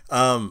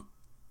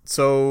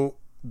 So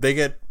they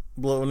get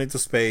blown into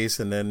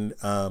space, and then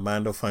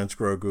Mando finds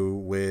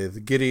Grogu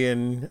with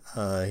Gideon.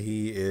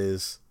 He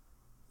is,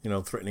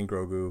 threatening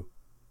Grogu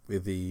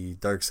with the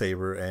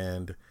Darksaber,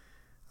 and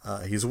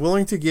he's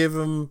willing to give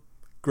him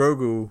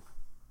Grogu.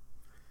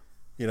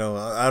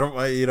 I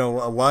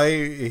don't, why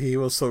he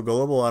was so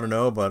gullible. I don't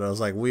know, but I was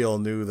like, we all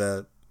knew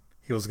that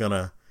he was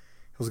gonna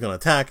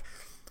attack.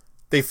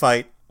 They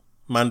fight.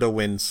 Mando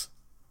wins.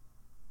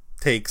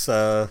 Takes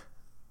the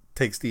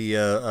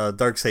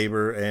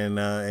Darksaber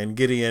and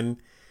Gideon,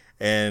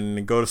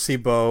 and go to see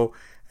Bo.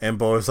 And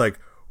Bo is like,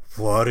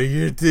 what do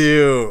you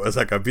do? It's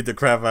like I beat the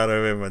crap out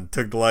of him and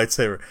took the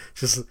lightsaber.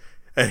 Just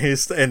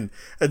and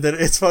then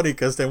it's funny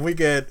because then we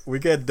get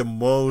the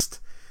most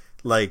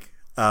like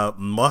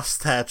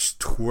mustache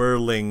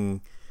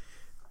twirling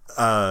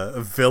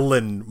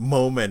villain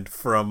moment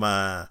from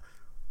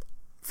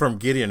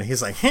Gideon.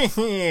 He's like,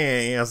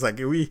 hey, I was like,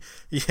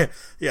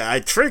 I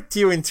tricked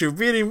you into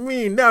beating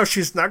me. Now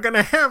she's not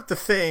gonna have the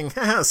thing.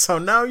 So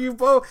now you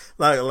both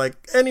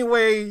like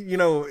anyway,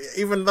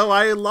 even though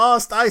I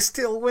lost, I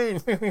still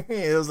win.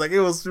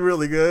 It was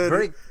really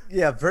good.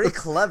 Very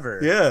clever.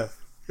 Yeah,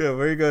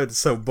 very good.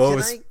 So Bo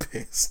is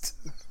pissed.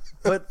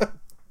 But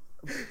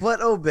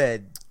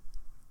Obed,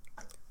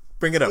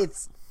 bring it up.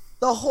 It's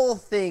the whole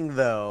thing,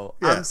 though.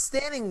 Yeah. I'm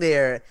standing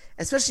there,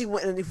 especially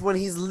when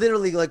he's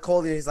literally like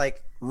calling. He's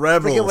like,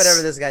 rebels. Forget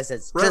whatever this guy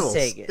says. Rebels.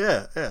 Just take it.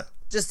 Yeah.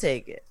 Just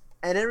take it.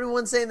 And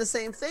everyone's saying the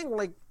same thing.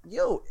 Like,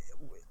 yo,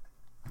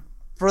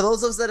 for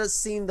those of us that have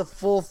seen the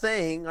full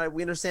thing, right,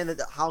 we understand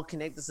that how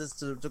connected this is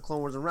to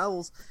Clone Wars and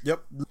Rebels.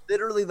 Yep.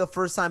 Literally, the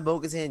first time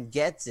Bo-Katan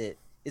gets it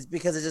is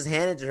because it's just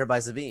handed to her by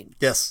Sabine.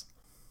 Yes.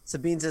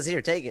 Sabine says,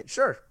 "Here, take it."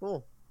 Sure.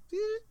 Cool.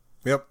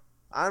 Yep.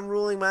 I'm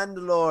ruling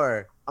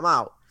Mandalore. I'm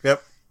out.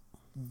 Yep.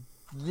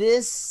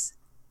 This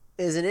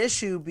is an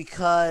issue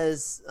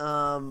because,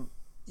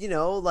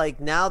 like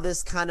now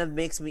this kind of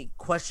makes me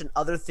question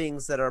other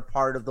things that are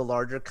part of the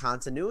larger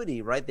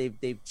continuity, right?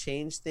 They've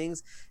changed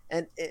things,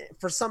 and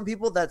for some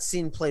people that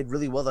scene played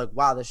really well. Like,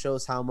 wow, this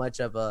shows how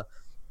much of a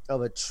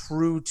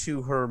true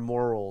to her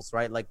morals,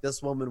 right? Like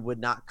this woman would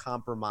not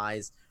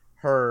compromise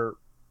her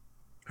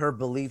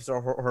beliefs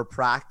or her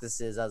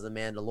practices as a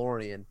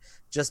Mandalorian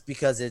just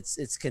because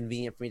it's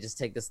convenient for me to just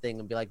take this thing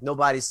and be like,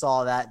 nobody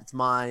saw that, it's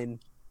mine,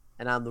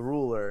 and I'm the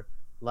ruler.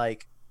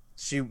 Like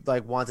she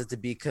wants it to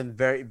be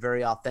very,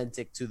 very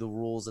authentic to the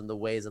rules and the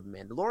ways of the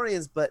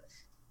Mandalorians. But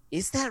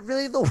is that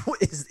really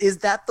is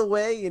that the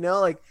way?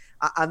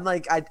 I'm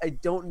like I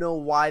don't know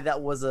why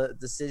that was a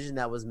decision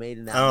that was made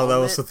in that. Oh, that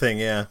was the thing.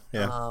 Yeah.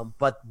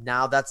 But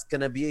now that's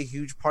gonna be a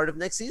huge part of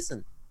next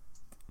season.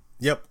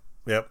 Yep.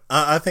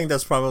 I think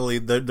that's probably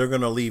they're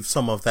gonna leave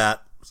some of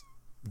that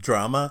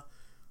drama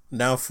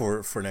now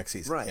for next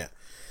season. Right. Yeah.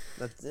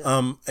 That's it.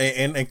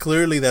 And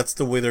clearly that's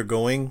the way they're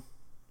going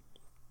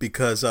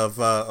because of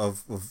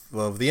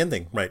the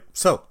ending, right?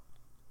 So,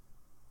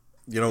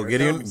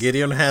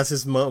 Gideon has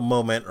his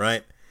moment,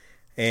 right?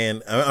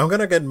 And I'm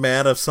gonna get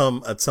mad at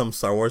some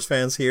Star Wars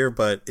fans here,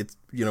 but it's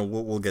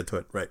we'll get to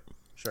it, right?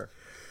 Sure.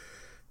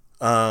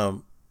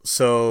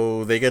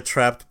 So they get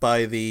trapped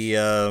by the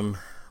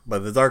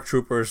Dark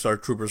Troopers.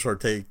 Dark Troopers are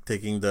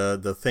taking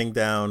the thing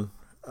down.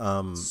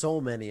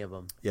 So many of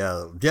them.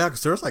 Yeah,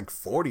 because there's like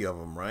 40 of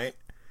them, right?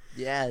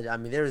 Yeah, I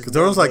mean, there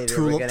was like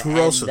two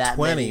rows of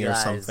 20 or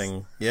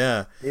something.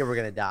 Yeah, they were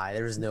gonna die.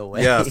 There was no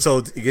way. Yeah, so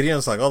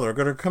Gideon's like, oh, they're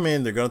gonna come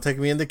in, they're gonna take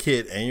me and the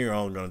kid, and you're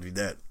all gonna be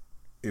dead,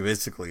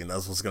 basically, and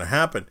that's what's gonna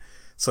happen.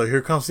 So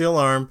here comes the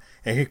alarm,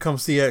 and here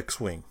comes the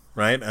X-wing,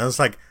 right? And it's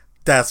like,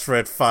 that's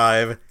Red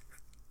 5,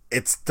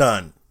 it's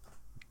done,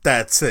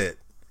 that's it.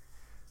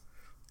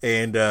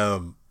 And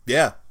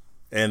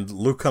and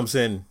Luke comes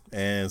in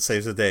and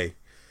saves the day.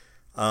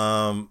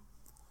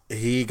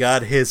 He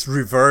got his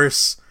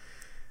reverse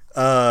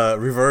Rogue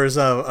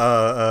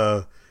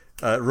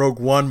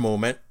One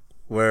moment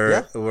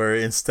where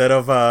instead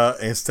of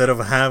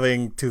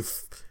having to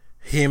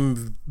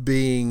him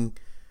being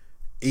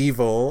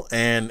evil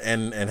and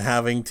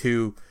having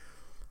to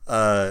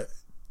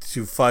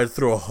fight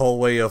through a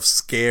hallway of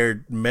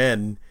scared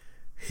men,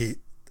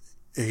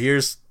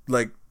 here's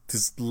like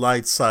this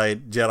light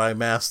side Jedi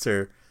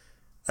Master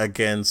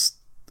against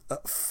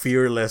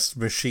fearless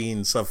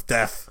machines of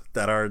death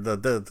that are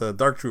the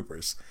Dark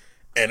Troopers.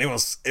 And it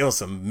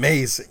was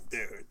amazing,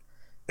 dude.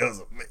 It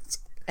was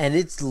amazing. And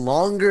it's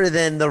longer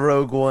than the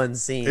Rogue One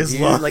scene. It's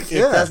dude. long. Like, it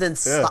doesn't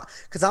stop.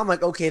 Because I'm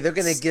like, okay, they're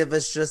gonna give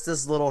us just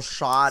this little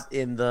shot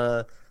in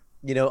the,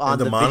 on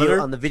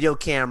the video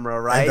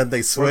camera, right? And then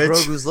they switch. Where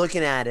Grogu's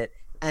looking at it,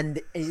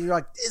 and you're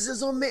like, is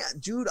this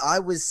amazing, dude? I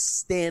was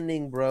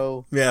standing,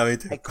 bro. Yeah, me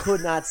too. I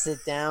could not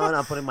sit down.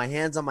 I'm putting my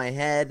hands on my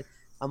head.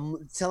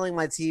 I'm telling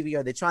my TV,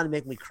 are they trying to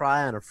make me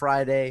cry on a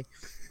Friday?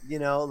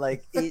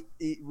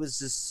 It was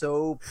just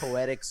so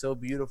poetic, so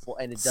beautiful,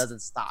 and it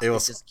doesn't stop. It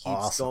just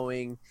keeps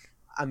going.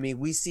 I mean,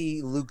 we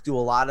see Luke do a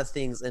lot of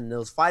things in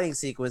those fighting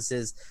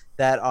sequences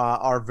that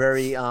are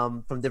very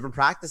from different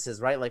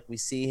practices, right? Like we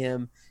see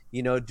him,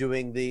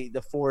 doing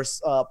the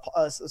force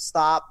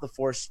stop, the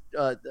force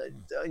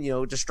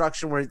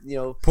destruction, where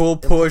pull,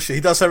 push.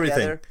 He does everything.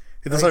 Together.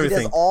 He does everything.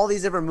 He does all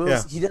these different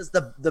moves. Yeah. He does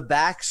the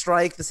back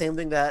strike, the same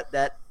thing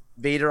that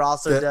Vader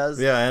also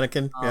does. Yeah,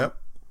 Anakin. Yep.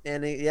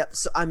 And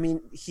so I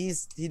mean, he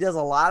does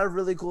a lot of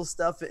really cool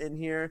stuff in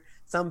here.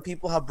 Some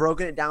people have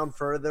broken it down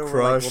further.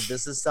 We're like, well,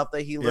 this is stuff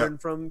that he learned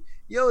from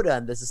Yoda,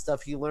 and this is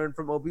stuff he learned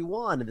from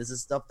Obi-Wan, and this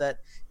is stuff that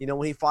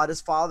when he fought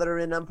his father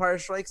in Empire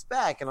Strikes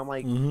Back. And I'm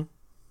like,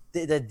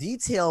 the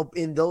detail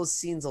in those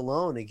scenes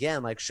alone,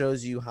 again, like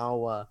shows you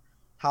how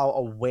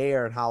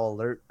aware and how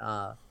alert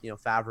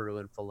Favreau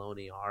and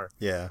Filoni are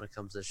when it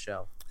comes to the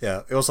show.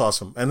 Yeah, it was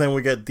awesome. And then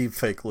we get deep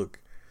fake Luke.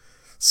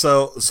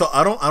 So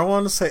I don't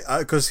want to say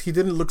because he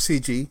didn't look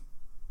CG.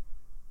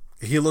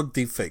 He looked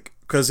deep fake.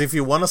 Because if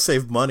you want to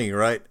save money,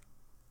 right?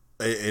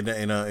 In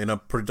a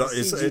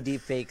production, CG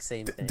deep fake,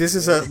 same thing. This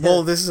is a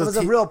well. This is it was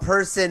a real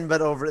person,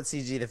 but over at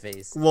CG the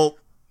face. Well,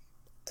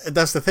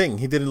 that's the thing.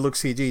 He didn't look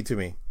CG to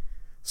me.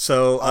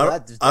 So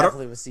that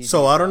definitely was CG.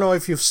 So I don't know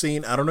if you've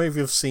seen. I don't know if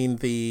you've seen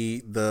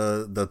the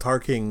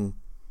Tarkin.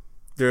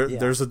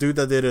 There's a dude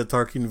that did a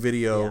Tarkin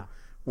video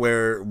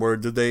where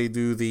did they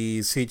do the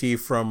CG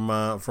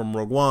from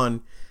Rogue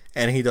One,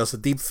 and he does a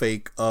deep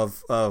fake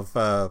of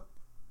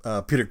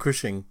Peter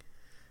Cushing,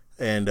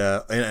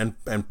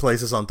 and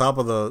places on top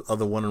of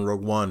the one in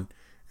Rogue One,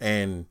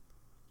 and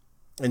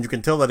you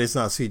can tell that it's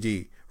not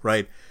CG,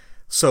 right?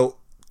 So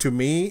to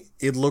me,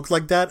 it looked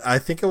like that. I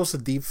think it was a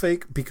deep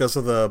fake because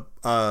of the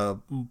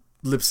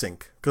lip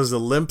sync, because the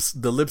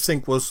lip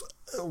sync was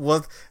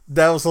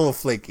that was a little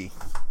flaky.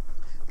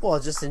 Well,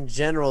 just in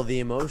general, the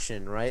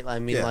emotion, right? I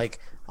mean, like,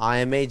 I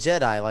am a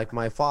Jedi, like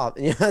my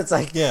father. You know, it's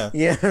like, I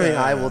mean,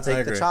 I will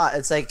take the shot.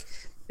 It's like,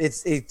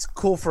 it's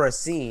cool for a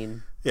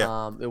scene.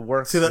 Yeah, it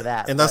works for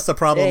that. And that's the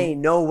problem. Ain't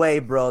no way,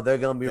 bro. They're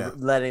gonna be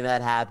letting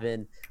that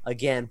happen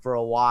again for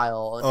a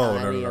while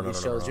on any of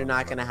these shows. You're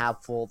not gonna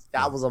have full.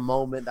 That was a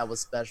moment that was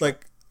special.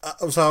 Like,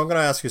 so I'm gonna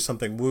ask you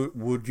something.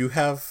 Would you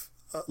have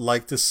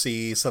liked to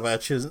see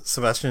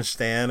Sebastian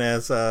Stan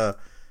as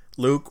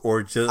Luke,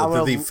 or just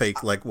the deep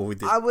fake like what we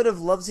did? I would have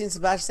loved seeing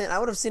Sebastian Stan. I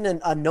would have seen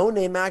a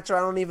no-name actor.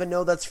 I don't even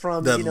know that's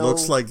from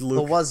looks like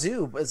Luke. The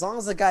Wazoo. But as long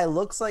as the guy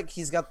looks like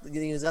he's got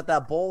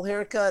that bowl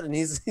haircut and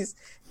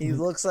he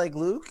looks like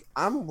Luke,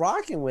 I'm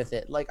rocking with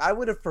it. Like, I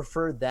would have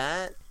preferred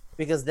that,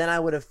 because then I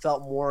would have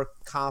felt more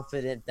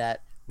confident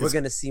that we're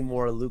going to see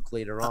more Luke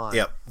later on.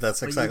 Yep,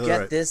 that's exactly right.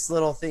 You get this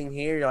little thing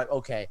here, you're like,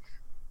 okay.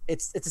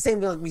 It's the same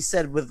thing like we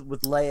said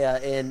with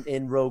Leia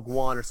in Rogue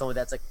One or something.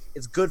 That's like,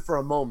 it's good for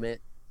a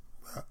moment,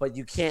 but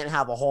you can't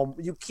have a whole.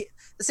 You can't.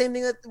 The same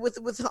thing with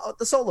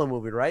the Solo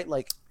movie, right?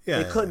 Like,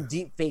 they couldn't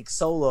deep fake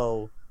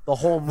Solo the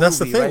whole movie. That's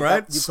the thing,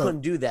 right? You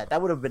couldn't do that.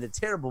 That would have been a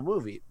terrible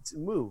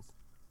move.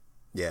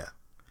 Yeah.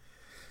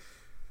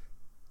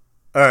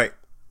 All right.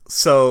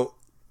 So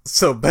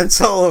Ben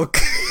Solo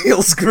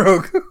kills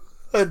Grogu,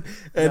 and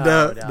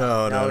no, he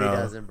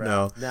doesn't,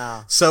 bro.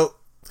 No. So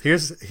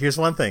here's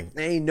one thing.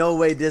 There ain't no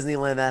way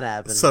Disneyland that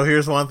happened. So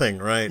here's one thing,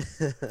 right?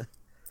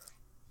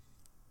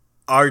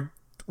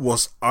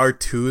 Was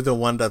R2 the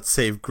one that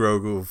saved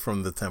Grogu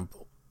from the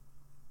temple?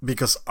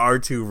 Because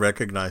R2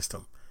 recognized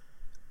him.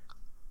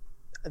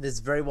 It's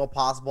very well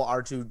possible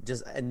R2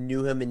 just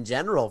knew him in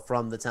general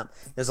from the temple.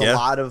 There's a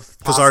lot of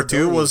because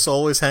R2 was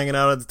always hanging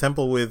out at the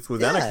temple with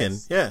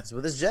Anakin. Yeah, it's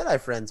with his Jedi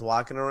friends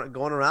walking around,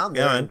 going around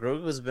there. And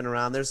Grogu has been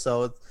around there,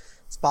 so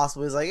it's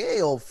possible he's like,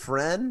 "Hey, old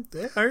friend,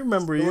 yeah, I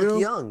remember you.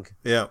 Look young."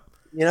 Yeah,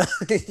 you know,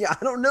 I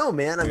don't know,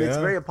 man. I mean, it's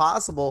very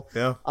possible.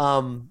 Yeah.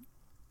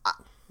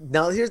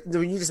 Now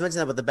when you just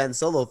mentioned that with the Ben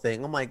Solo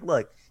thing, I'm like,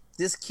 look,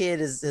 this kid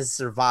has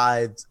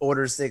survived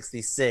Order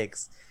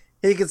 66.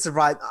 He could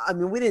survive. I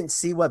mean, we didn't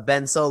see what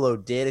Ben Solo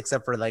did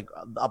except for like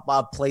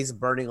a place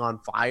burning on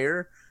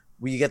fire.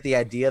 Where you get the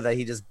idea that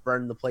he just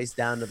burned the place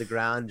down to the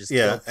ground. Just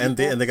and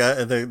the guy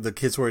and the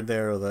kids were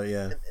there.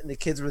 And the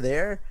kids were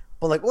there.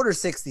 But like Order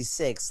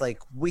 66, like,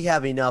 we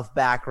have enough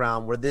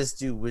background where this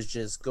dude was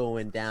just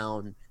going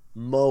down,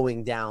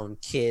 mowing down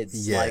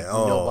kids like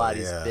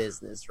nobody's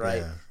business,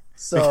 right? Yeah.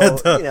 So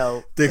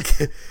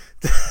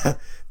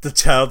the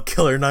Child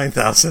Killer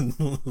 9000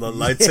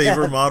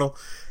 lightsaber model.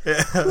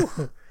 Yeah.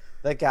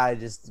 That guy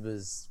just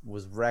was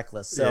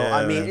reckless. So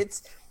I mean,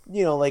 it's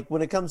like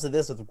when it comes to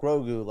this with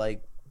Grogu,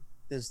 like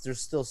there's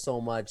still so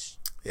much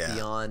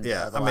beyond.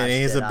 Yeah, I mean,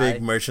 he's a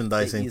big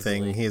merchandising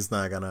thing. He's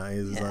not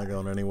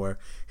going anywhere.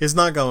 He's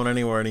not going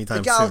anywhere anytime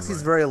soon. The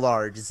galaxy's very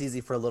large. It's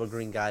easy for a little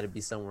green guy to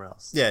be somewhere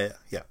else. Yeah.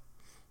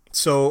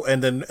 So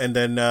and then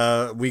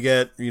we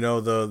get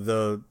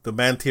the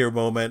man-tier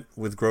moment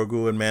with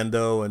Grogu and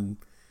Mando, and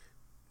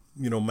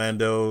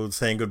Mando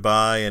saying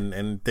goodbye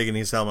and taking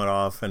his helmet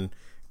off, and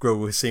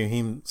Grogu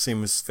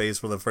seeing his face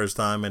for the first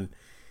time,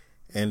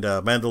 and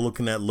Mando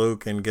looking at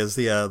Luke and gives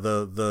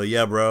the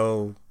yeah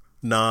bro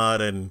nod,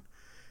 and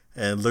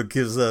Luke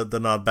gives the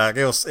nod back.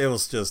 It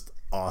was just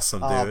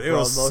awesome, dude. It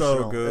was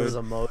so good. It was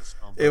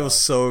emotional. Bro. It was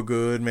so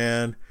good,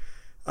 man.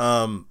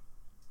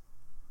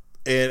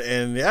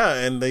 And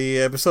the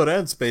episode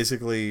ends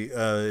basically.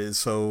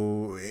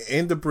 So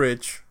in the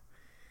bridge,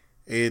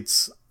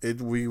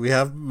 we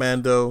have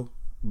Mando,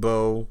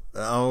 Bo.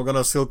 I'm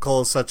gonna still call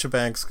her Sacha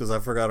Banks because I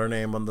forgot her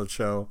name on the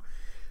show.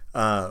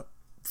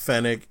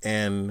 Fennec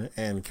and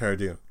Cara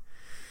Dune.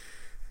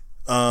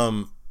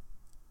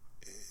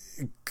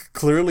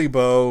 Clearly,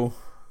 Bo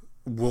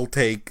will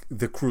take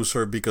the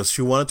cruiser because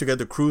she wanted to get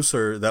the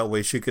cruiser. That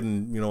way, she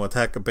can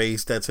attack a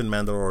base that's in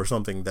Mandalore or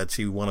something that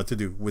she wanted to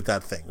do with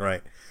that thing,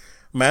 right?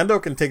 Mando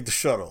can take the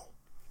shuttle,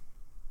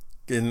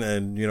 and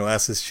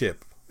as his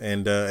ship,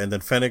 and then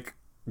Fennec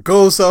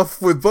goes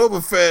off with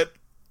Boba Fett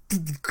to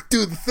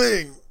do the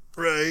thing,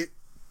 right?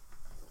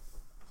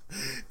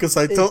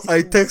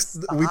 because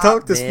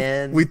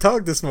Man. we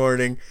talked this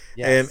morning,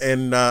 Yes.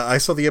 and I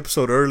saw the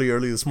episode early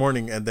this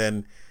morning, and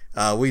then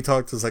we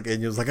talked. It's like,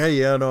 and you was like, hey,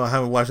 yeah, no, I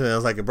haven't watched it. And I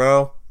was like,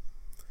 bro,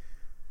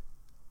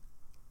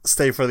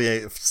 stay for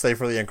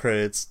the end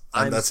credits.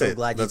 And I'm that's so it.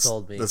 glad you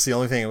told me. That's the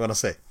only thing I'm gonna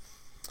say.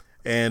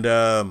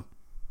 And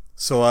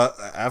so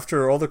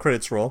after all the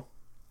credits roll,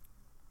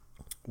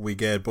 we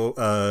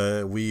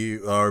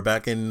are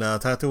back in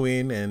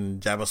Tatooine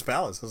and Jabba's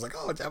palace. I was like,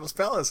 oh, Jabba's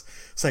palace.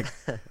 It's like,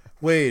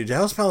 wait,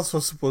 Jabba's palace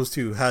was supposed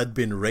to had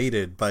been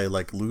raided by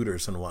like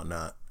looters and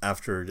whatnot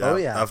after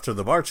after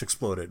the march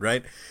exploded,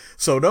 right?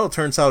 So no,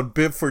 turns out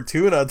Bib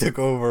Fortuna took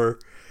over,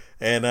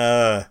 and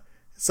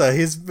so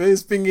he's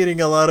been eating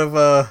a lot of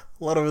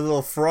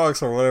little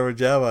frogs or whatever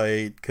Jabba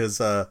ate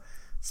because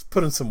it's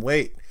putting some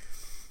weight.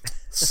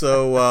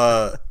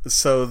 So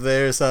so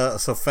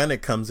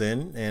Fennec comes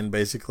in and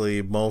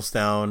basically mows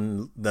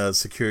down the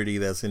security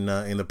that's in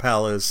the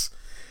palace,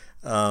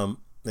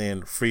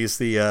 and frees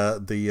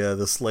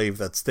the slave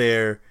that's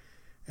there,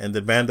 and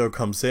then Mando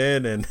comes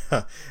in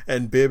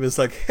and Bib is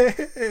like,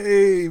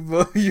 hey,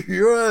 boy,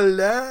 you're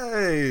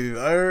alive.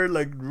 I heard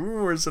like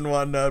rumors and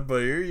whatnot,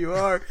 but here you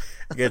are.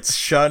 Gets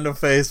shot in the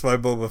face by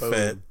Boba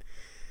Fett,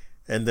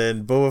 and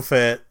then Boba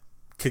Fett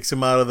kicks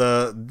him out of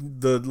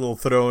the little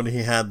throne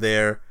he had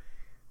there.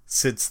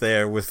 Sits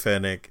there with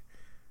Fennec.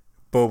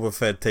 Boba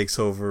Fett takes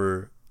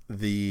over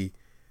the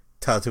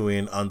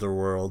Tatooine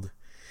underworld,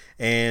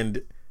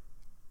 and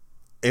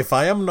if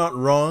I am not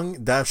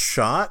wrong, that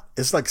shot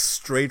is like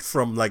straight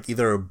from like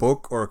either a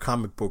book or a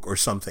comic book or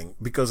something.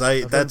 Because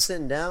him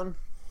sitting down.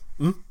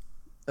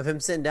 Of him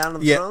sitting down on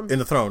the throne. In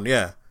the throne,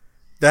 yeah.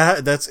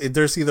 That's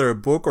there's either a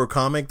book or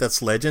comic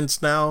that's Legends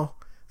now.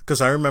 Because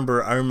I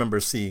remember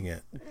seeing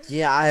it.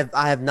 Yeah,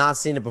 I have not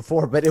seen it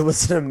before, but it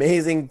was an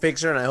amazing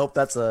picture, and I hope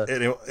that's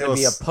gonna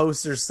be a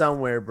poster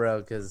somewhere, bro.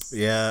 Because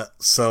yeah,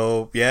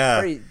 so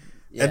yeah,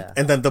 yeah.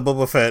 And then the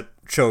Boba Fett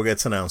show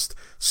gets announced.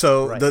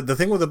 So Right. the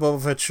thing with the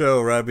Boba Fett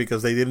show, right?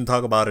 Because they didn't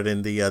talk about it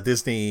in the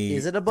Disney.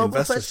 Is it a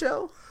Boba Fett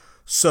show?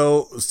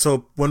 So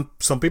when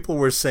some people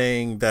were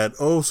saying that,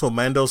 oh, so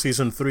Mando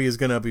season 3 is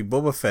gonna be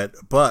Boba Fett,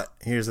 but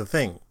here's the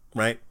thing,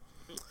 right?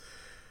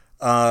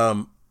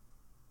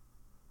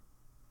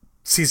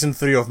 Season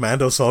 3 of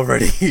Mando's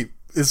already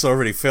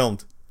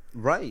filmed.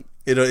 Right.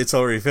 It's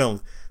already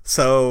filmed.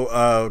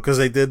 So because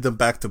they did them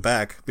back to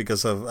back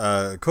because of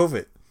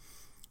COVID.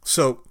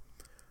 So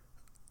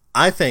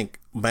I think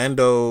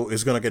Mando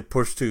is gonna get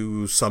pushed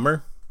to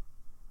summer,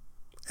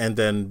 and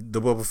then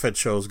the Boba Fett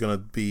show is gonna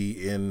be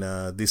in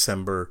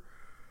December.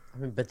 I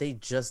mean, but they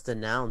just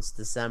announced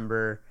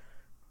December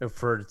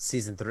for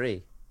season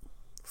 3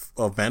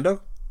 of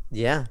Mando.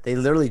 Yeah, they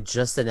literally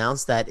just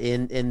announced that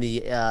in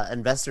the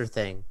investor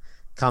thing.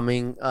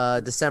 Coming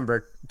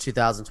December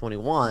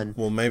 2021.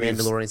 Well, maybe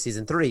Mandalorian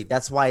season 3.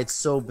 That's why it's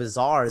so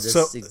bizarre.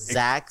 This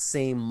exact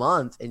same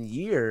month and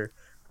year,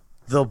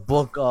 the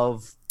book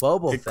of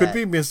Boba Fett. It could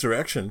be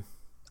misdirection.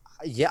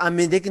 Yeah, I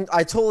mean they can.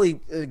 I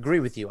totally agree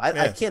with you.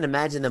 I can't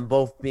imagine them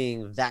both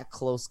being that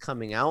close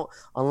coming out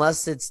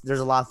unless there's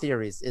a lot of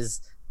theories.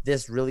 Is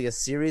this really a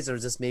series or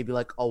is this maybe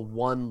like a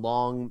one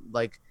long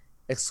like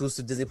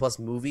exclusive Disney Plus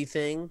movie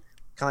thing?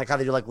 Kind of like how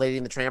they do like Lady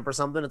and the Tramp or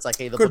something. It's like,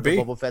 hey, the book of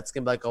Boba Fett's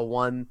gonna be like a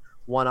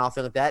one-off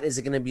thing like that. Is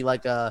it gonna be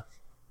like a,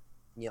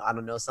 I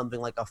don't know, something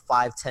like a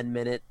 5-10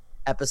 minute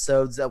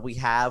episodes that we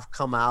have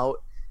come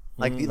out,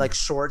 like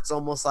shorts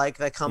almost like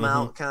that come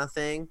out kind of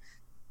thing?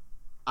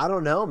 I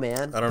don't know,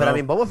 man. I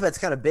mean, Boba Fett's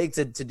kind of big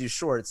to do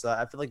shorts. So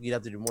I feel like you'd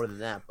have to do more than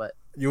that. But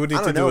you would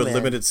need to do a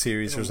limited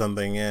series or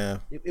something. Yeah.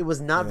 It was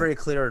not very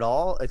clear at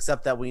all,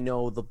 except that we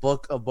know the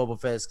book of Boba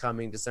Fett is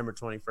coming December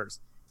 21st.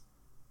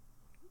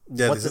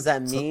 Yeah, what does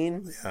that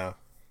mean? Yeah,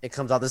 it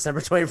comes out December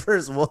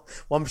 21st. Well,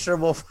 I'm sure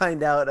we'll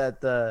find out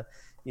at the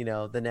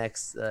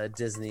next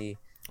Disney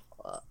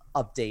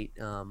update.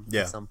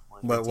 At some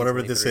point. But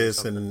whatever this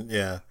is, and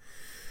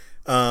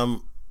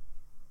I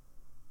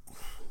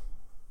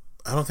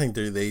don't think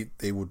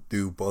they would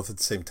do both at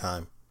the same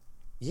time.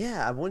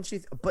 Yeah, wouldn't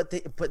you? But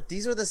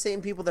these are the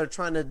same people that are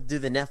trying to do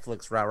the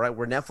Netflix route, right?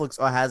 Where Netflix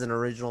has an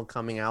original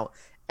coming out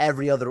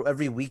every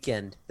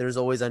weekend. There's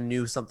always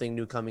something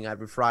new coming out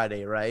every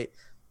Friday, right?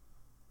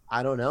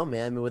 I don't know,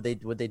 man. I mean,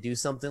 would they do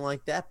something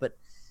like that? But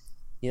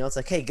it's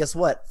like, hey, guess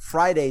what?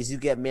 Fridays you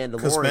get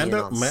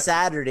Mandalorian. On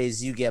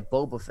Saturdays you get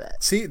Boba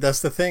Fett. See,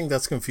 that's the thing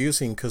that's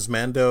confusing because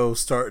Mando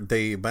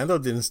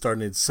didn't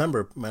start in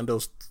December.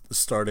 Mando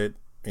started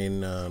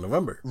in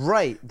November.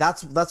 Right.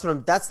 That's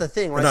the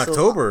thing. Right. In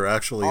October,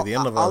 actually, the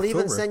end of October. I'll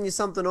even send you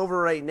something over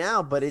right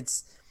now. But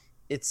it's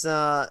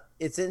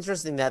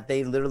interesting that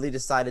they literally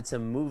decided to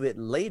move it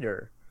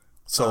later.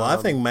 So I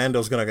think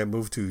Mando's gonna get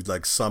moved to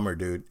like summer,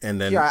 dude, and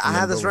then I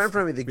have this right in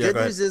front of me. The good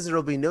news is there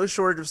will be no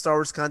shortage of Star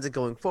Wars content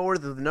going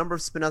forward. The number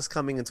of spin-offs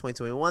coming in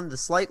 2021. The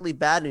slightly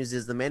bad news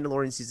is the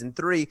Mandalorian season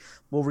 3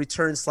 will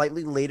return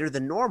slightly later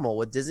than normal,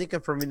 with Disney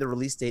confirming the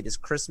release date is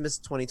Christmas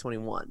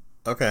 2021.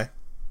 Okay.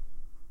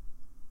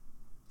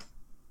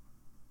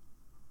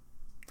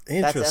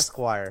 That's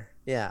Esquire.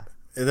 Yeah.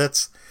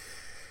 That's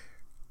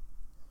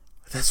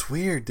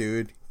weird,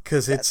 dude.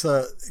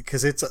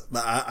 because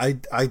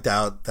I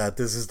doubt that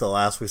this is the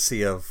last we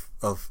see of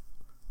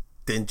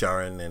Din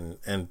Djarin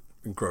and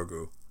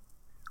Grogu.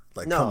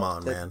 Like, No, come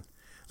on, man.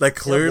 Like,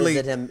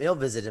 clearly, he'll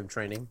visit him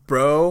training,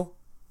 bro.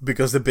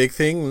 Because the big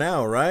thing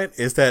now, right,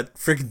 is that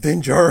freaking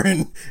Din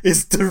Djarin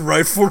is the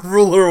rightful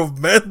ruler of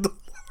Mandalore.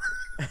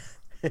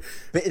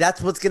 but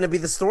that's what's gonna be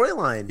the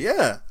storyline.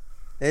 Yeah,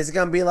 It's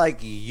gonna be like,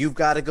 you've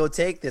got to go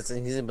take this,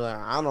 and he's gonna be like,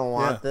 I don't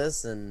want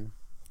this, and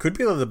could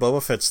be that the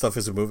Boba Fett stuff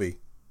is a movie.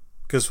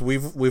 Because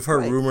we've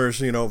heard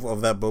rumors,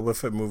 of that Boba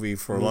Fett movie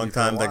for a long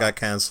time that got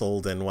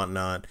canceled and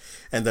whatnot,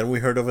 and then we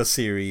heard of a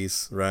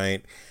series,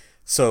 right?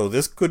 So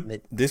this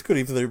could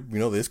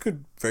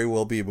very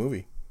well be a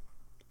movie,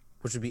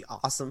 which would be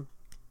awesome.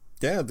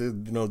 Yeah,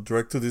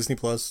 direct to Disney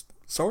Plus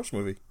Star Wars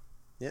movie.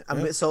 Yeah, I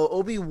mean, so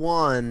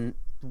Obi-Wan,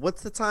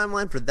 what's the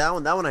timeline for that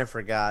one? That one I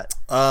forgot.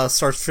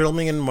 Starts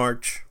filming in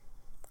March.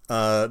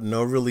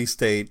 No release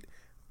date.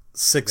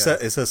 It's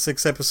a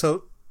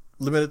 6-episode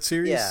limited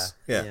series.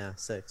 Yeah,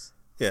 6.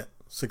 Yeah,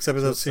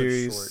 6-episode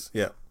series.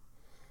 Short.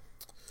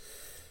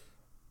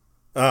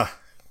 Yeah.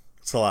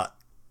 It's a lot.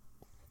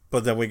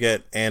 But then we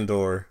get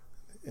Andor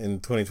in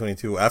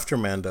 2022 after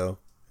Mando,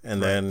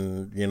 and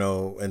then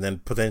and then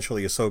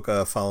potentially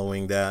Ahsoka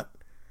following that.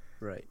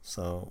 Right.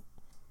 So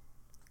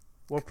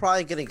we're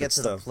probably gonna get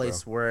to the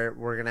place where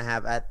we're gonna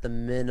have at the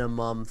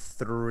minimum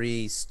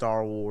 3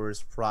 Star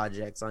Wars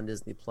projects on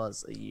Disney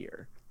Plus a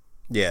year.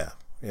 Yeah.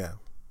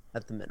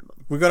 At the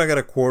minimum, we're gonna get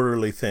a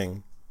quarterly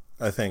thing,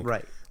 I think.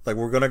 Right. Like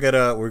we're gonna get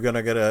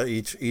a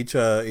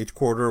each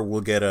quarter we'll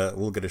get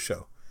a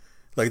show.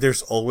 Like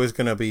there's always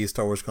gonna be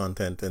Star Wars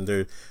content, and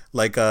they're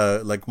like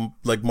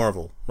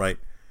Marvel, right?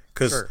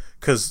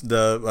 Because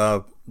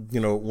the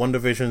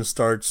WandaVision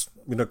starts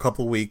in a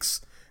couple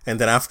weeks, and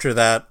then after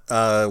that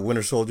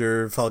Winter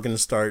Soldier, Falcon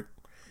start,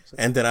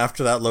 and then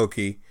after that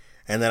Loki,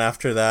 and then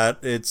after that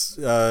it's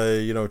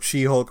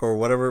She-Hulk or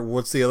whatever.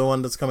 What's the other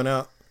one that's coming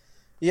out?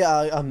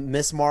 Yeah,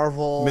 Miss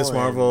Marvel.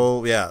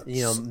 Yeah. They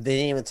didn't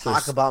even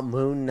talk about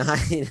Moon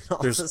Knight. And all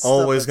there's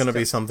always going to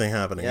be something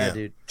happening. Yeah,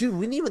 dude. Dude,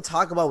 we didn't even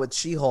talk about with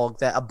She-Hulk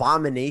that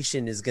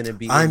Abomination is going to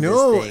be. I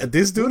know.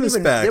 This dude is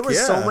back. There were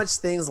so much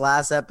things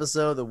last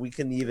episode that we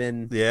couldn't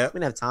even. Yeah. We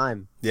didn't have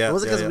time. Yeah. It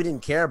wasn't because we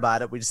didn't care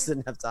about it. We just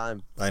didn't have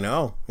time. I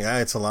know.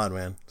 Yeah, it's a lot,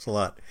 man. It's a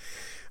lot.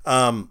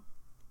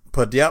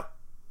 But yep,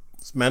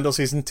 it's Mando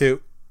season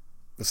 2.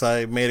 As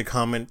I made a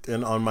comment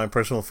on my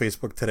personal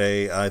Facebook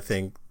today, I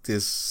think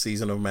this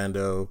season of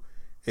Mando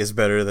is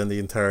better than the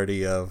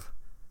entirety of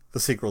the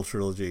sequel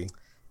trilogy.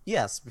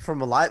 Yes,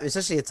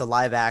 especially it's a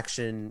live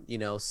action,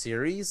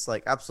 series.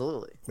 Like,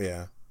 absolutely.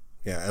 Yeah.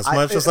 As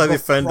much as I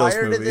defend those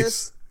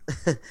movies.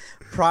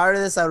 Prior to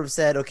this, I would have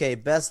said, okay,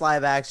 best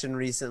live action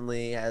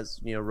recently, as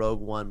Rogue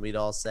One, we'd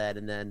all said,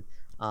 and then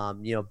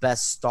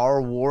best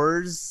Star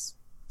Wars,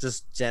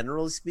 just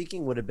generally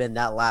speaking, would have been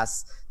that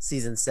last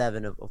season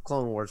 7 of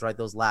Clone Wars, right?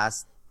 Those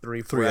last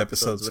 3-4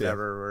 episodes,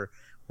 whatever,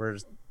 were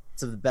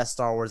some of the best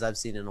Star Wars I've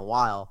seen in a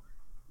while.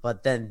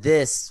 But then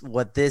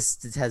what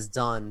this has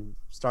done,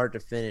 start to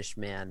finish,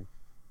 man,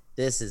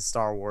 this is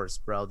Star Wars,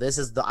 bro. This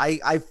is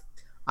I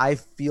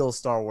feel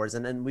Star Wars,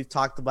 and we've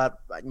talked about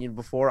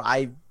before.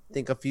 I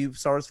think a few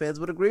Star Wars fans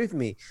would agree with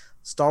me.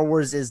 Star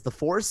Wars is the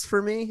Force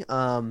for me,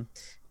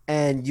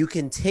 and you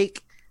can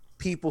take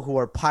people who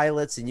are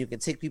pilots, and you can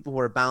take people who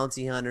are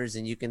bounty hunters,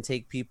 and you can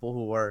take people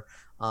who are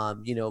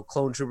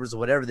clone troopers or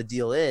whatever the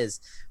deal is.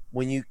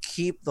 When you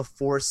keep the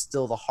Force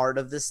still the heart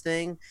of this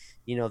thing,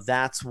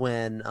 that's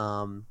when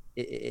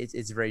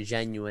it's very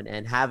genuine.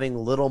 And having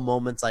little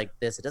moments like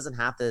this, it doesn't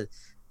have to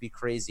be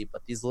crazy,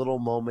 but these little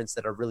moments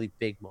that are really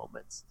big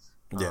moments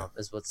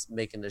is what's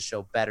making the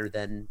show better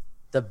than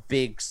the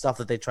big stuff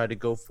that they try to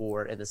go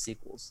for in the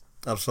sequels.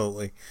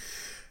 Absolutely.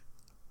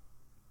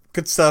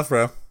 Good stuff,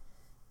 bro.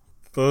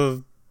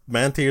 Both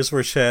man tears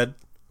were shed.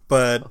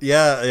 But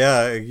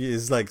yeah,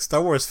 it's like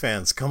Star Wars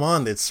fans, come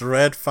on, it's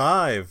Red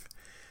 5.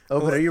 Oh,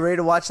 but are you ready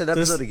to watch that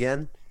episode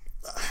again?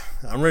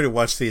 I'm ready to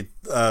watch the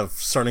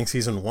starting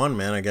season 1,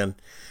 man, again.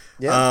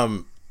 Yeah.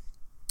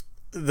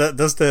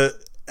 It's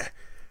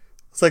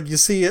like you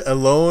see a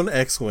lone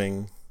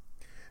X-wing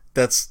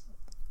that's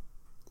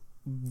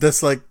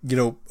like,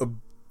 a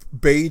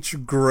beige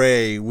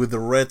gray with a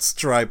red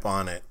stripe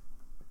on it.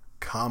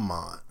 Come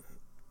on.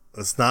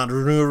 It's not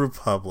New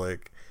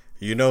Republic.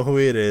 You know who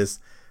it is.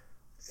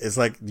 It's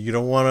like you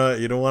don't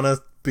wanna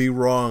be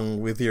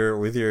wrong with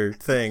your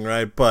thing,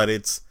 right? But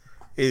it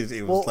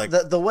was like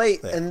the way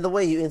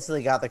you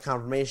instantly got the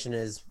confirmation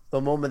is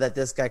the moment that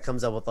this guy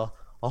comes out with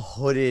a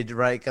hooded,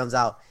 right, comes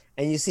out,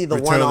 and you see the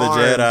Return one of the arm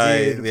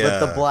Jedi, dude with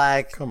the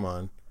black. Come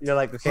on. You're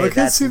like, okay, I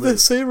can't see the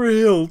saber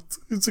hilt.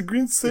 It's a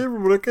green saber,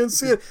 but I can't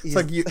see it. It's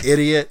like, you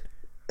idiot.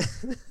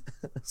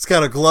 It's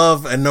got a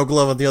glove and no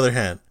glove on the other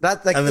hand.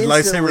 That, like, and the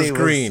lightsaber is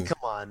green.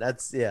 Come on,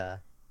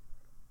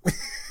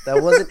 that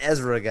wasn't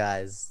Ezra,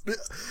 guys.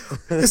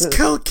 It's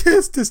Cal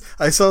Kestis.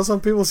 I saw some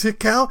people say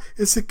Cal.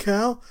 Is it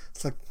Cal?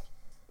 It's like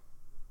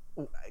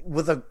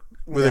with a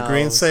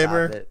green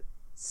saber.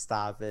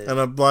 Stop it. And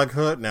a black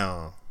hood.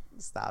 No.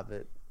 Stop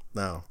it.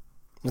 No.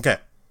 Okay.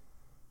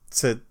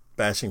 So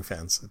bashing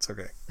fans. It's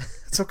okay.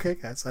 It's okay,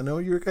 guys. I know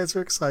you guys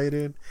are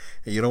excited,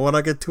 and you don't want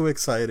to get too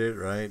excited,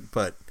 right?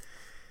 But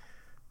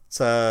it's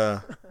good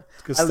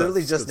I stuff.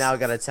 literally It's just good now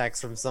stuff. got a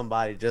text from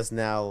somebody just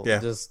now, Yeah.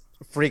 just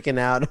freaking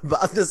out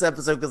about this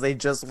episode because they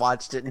just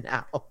watched it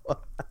now.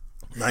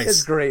 It's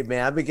Nice. great,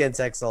 man. I've been getting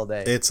texts all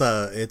day. It's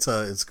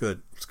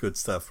good. It's good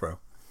stuff, bro.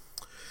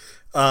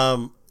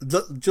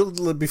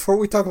 Before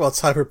we talk about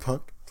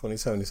Cyberpunk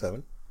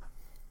 2077,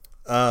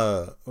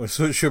 so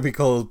it should be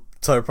called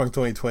Cyberpunk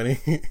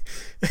 2020.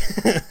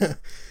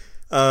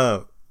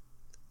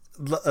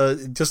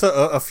 Just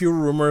a few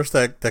rumors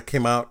that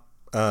came out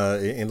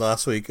in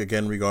last week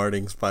again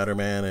regarding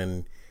Spider-Man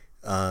and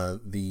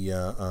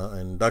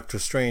and Doctor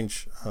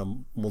Strange,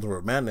 Multiverse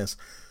of Madness.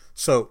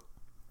 So,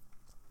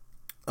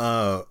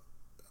 I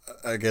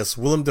guess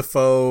Willem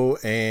Dafoe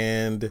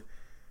and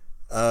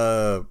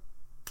I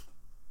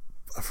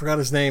forgot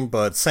his name,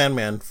 but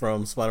Sandman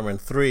from Spider-Man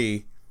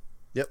 3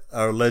 Yep.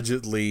 are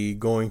allegedly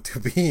going to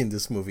be in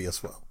this movie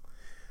as well.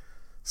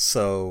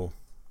 So,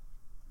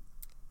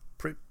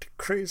 pretty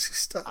crazy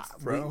stuff,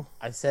 bro.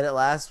 I said it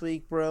last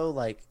week, bro.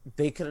 Like,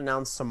 they could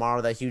announce tomorrow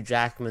that Hugh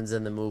Jackman's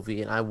in the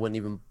movie, and I wouldn't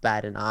even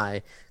bat an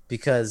eye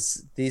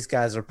because these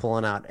guys are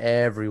pulling out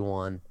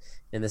everyone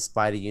in the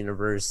Spidey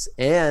universe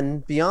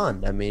and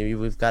beyond. I mean,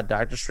 we've got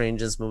Doctor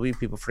Strange's movie.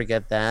 People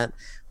forget that.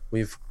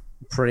 We've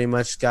pretty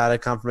much got a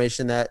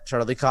confirmation that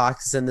Charlie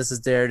Cox is in this as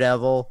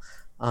Daredevil.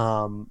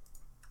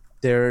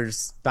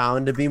 There's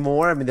bound to be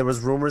more. I mean, there was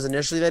rumors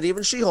initially that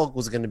even She-Hulk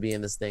was going to be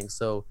in this thing.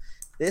 So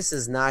this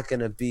is not going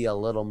to be a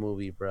little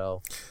movie,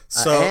 bro.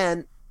 So,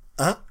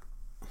 Well,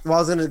 I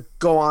was going to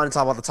go on and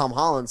talk about the Tom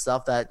Holland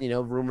stuff that,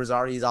 rumors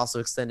are he's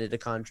also extended a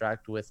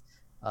contract with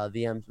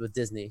with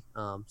Disney.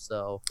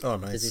 So oh,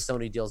 nice. Disney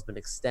Sony deal's been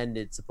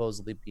extended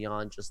supposedly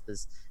beyond just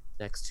this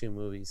next two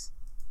movies.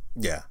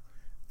 Yeah.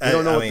 We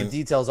don't know what the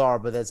details are,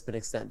 but that's been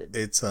extended.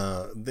 It's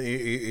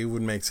it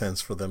would make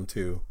sense for them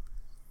to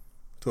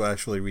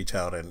actually reach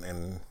out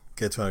and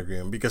get to an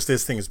agreement because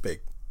this thing is big.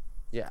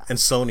 Yeah. And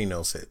Sony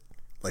knows it.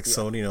 Like, Yeah.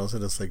 Sony knows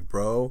it. It's like,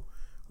 bro,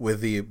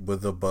 with the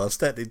buzz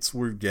that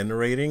we're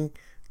generating,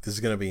 this is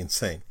gonna be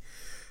insane.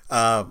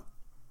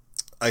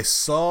 I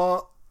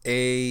saw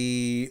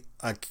it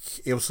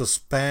was a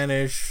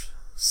Spanish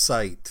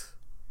site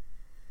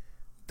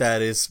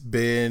that has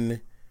been,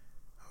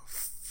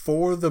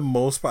 for the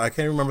most part, I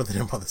can't remember the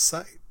name of the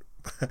site,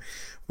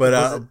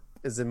 but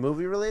Is it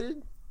movie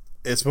related?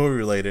 it's movie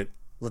related.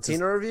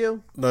 Latino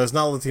review? No, it's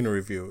not Latino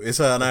Review.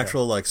 It's an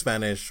actual like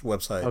Spanish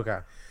website. Okay.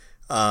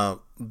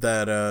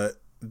 That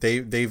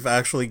they've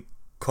actually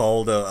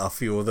called a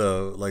few of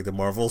the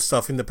Marvel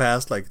stuff in the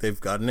past, like they've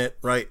gotten it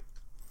right.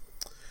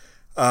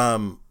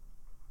 And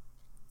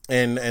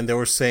they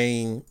were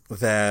saying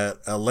that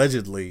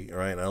allegedly,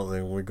 right? I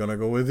think we're gonna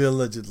go with the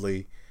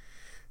allegedly.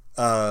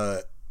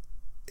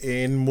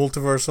 In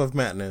Multiverse of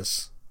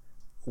Madness,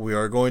 we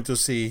are going to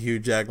see Hugh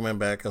Jackman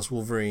back as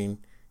Wolverine,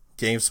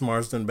 James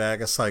Marsden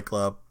back as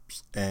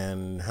Cyclops,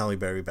 and Halle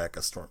Berry back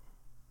as Storm.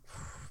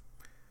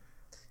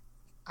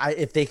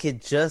 If they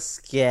could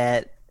just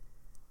get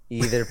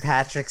either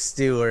Patrick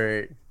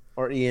Stewart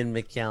or Ian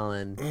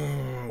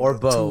McKellen or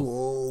both. Too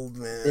old,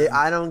 man.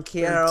 I don't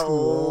care They're how too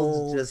old,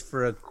 old. just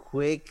for a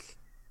quick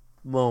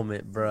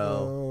moment, bro.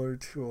 Oh, they're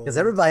too old. Because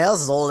everybody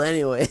else is old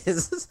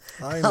anyways.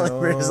 I Halle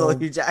Berry's know.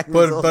 old, Hugh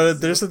Jackman's old. But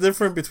there's a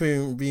difference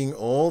between being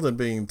old and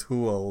being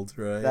too old,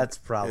 right? That's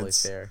probably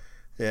fair.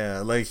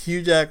 Yeah, like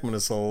Hugh Jackman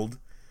is old,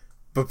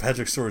 but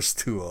Patrick Stewart's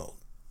too old.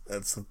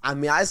 I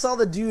mean, I saw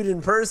the dude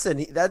in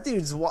person. That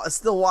dude's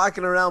still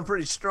walking around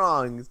pretty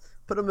strong.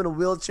 Put him in a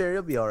wheelchair,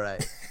 he'll be all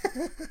right.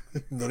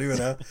 don't even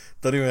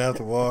have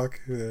to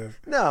walk. Yeah.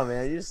 No,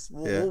 man,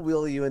 we'll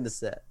wheel you into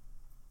set.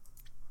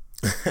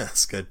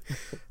 That's good.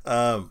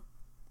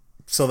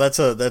 So that's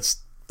a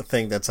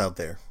thing that's out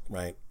there,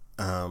 right?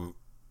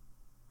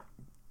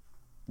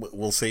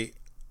 We'll see,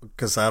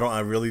 because I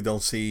really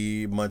don't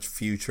see much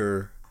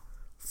future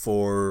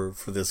for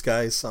this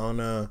guys on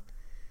a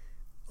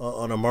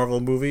Marvel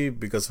movie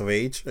because of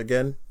age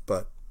again.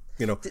 But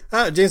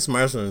James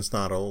Marsden is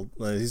not old.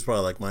 He's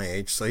probably like my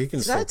age, so he can.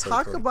 Did I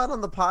talk about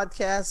on the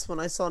podcast when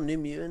I saw New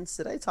Mutants?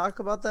 Did I talk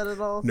about that at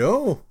all?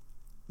 No.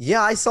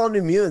 Yeah, I saw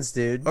New Mutants,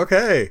 dude.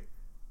 Okay.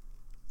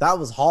 That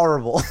was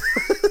horrible.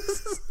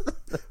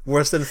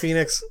 Worse than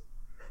Phoenix?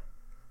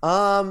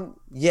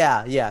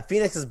 Yeah.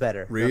 Phoenix is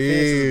better. No, Really?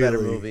 Phoenix is a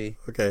better movie.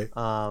 Okay.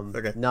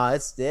 Okay. No,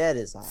 it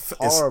is a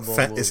horrible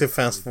movie. Is it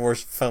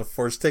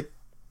Fantastic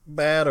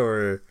bad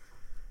or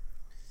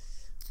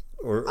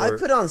I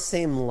put on the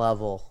same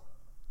level.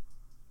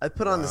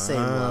 The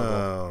same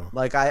level.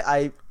 Like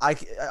I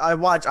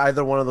watch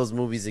either one of those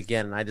movies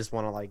again, and I just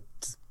want to like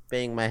just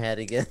bang my head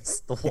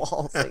against the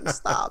wall, saying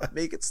stop,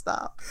 make it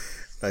stop.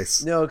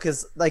 Nice. No,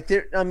 because like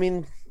I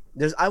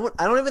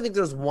don't even think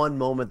there's one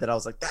moment that I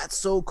was like, that's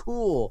so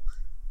cool.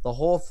 The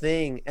whole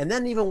thing, and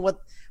then even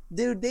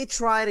they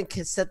tried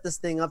and set this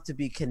thing up to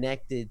be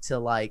connected to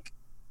like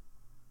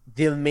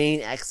the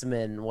main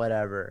X-Men,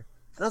 whatever.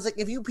 And I was like,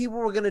 if you people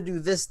were gonna do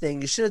this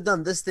thing, you should have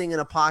done this thing in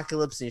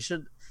Apocalypse,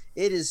 and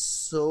It is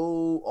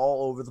so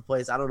all over the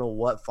place. I don't know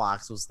what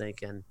Fox was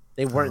thinking.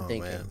 They weren't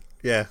thinking. Man.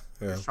 Yeah,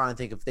 They're trying to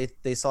think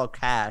if they saw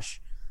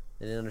cash,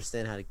 they didn't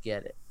understand how to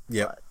get it.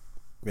 Yep.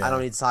 Yeah. I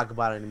don't need to talk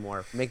about it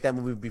anymore. Make that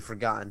movie be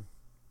forgotten.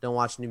 Don't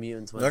watch New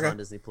Mutants when it's on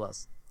Disney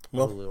Plus,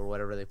 Hulu, or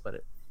whatever they put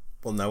it.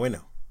 Well, now we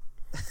know.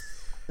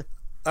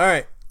 All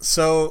right,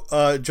 so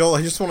Joel,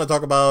 I just want to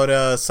talk about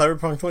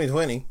Cyberpunk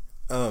 2020.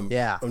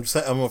 Yeah,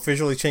 I'm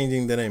officially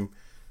changing the name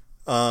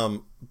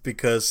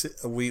because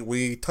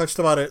we touched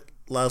about it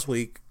last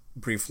week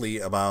briefly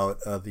about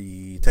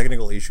the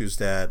technical issues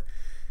that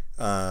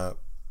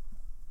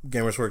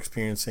gamers were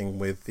experiencing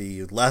with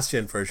the last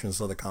gen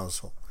versions of the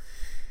console.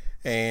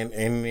 And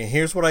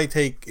here's what I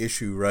take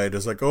issue, right?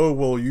 It's like, oh,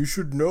 well, you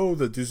should know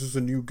that this is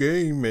a new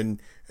game, and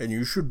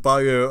you should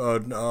buy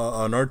an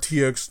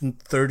RTX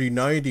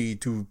 3090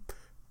 to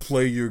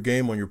play your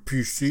game on your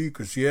PC,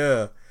 because,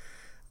 yeah.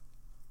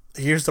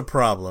 Here's the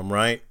problem,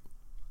 right?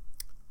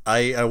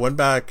 I went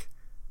back,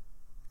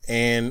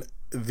 and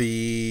I'm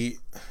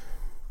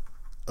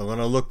going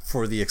to look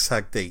for the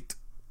exact date.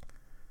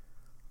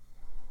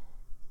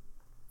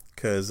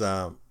 Because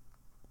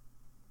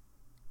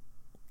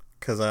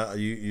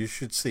you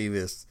should see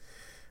this.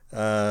 It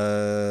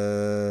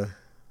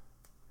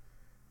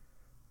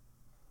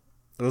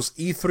was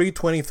E3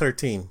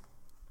 2013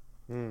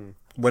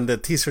 when the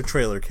teaser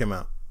trailer came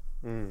out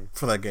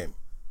for that game.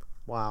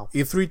 Wow.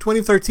 E3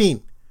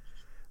 2013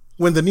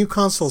 when the new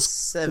consoles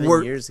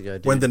 7 years ago,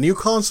 dude. When the new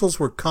consoles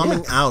were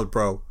coming out,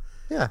 bro.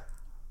 Yeah.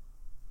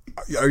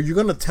 Are you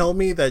gonna tell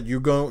me that you're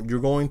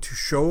going to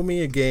show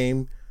me a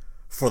game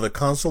for the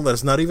console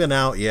that's not even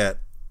out yet?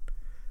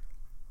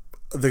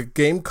 The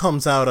game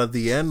comes out at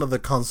the end of the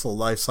console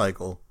life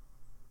cycle,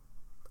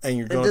 and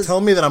you're going to tell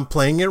me that I'm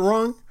playing it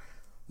wrong?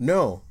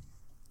 No.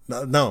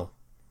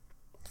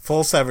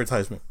 False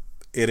advertisement.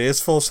 It is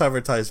false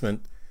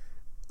advertisement.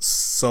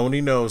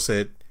 Sony knows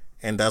it,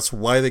 and that's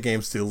why the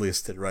game's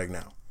delisted right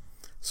now.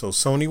 So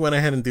Sony went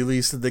ahead and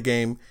delisted the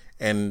game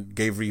and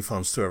gave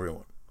refunds to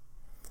everyone.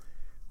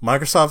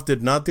 Microsoft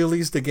did not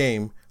delist the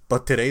game,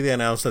 but today they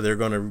announced that they're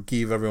going to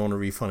give everyone a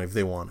refund if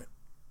they want it.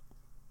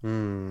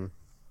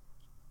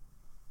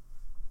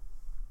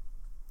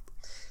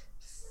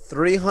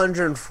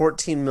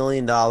 $314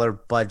 million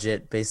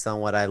budget based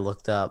on what I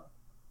looked up.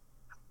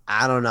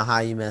 I don't know how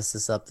you messed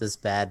this up this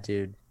bad,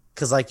 dude.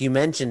 Because like you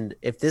mentioned,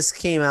 if this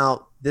came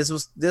out, this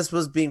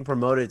was being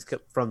promoted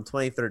from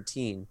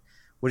 2013,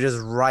 which is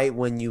right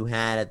when you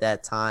had at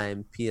that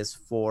time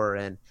PS4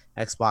 and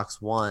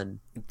Xbox One.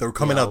 They were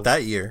coming out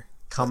that year.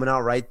 Coming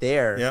out right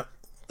there. Yep.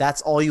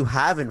 That's all you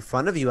have in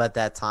front of you at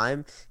that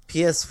time.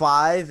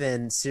 PS5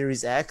 and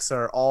Series X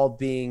are all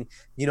being,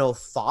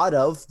 thought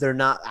of. They're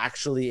not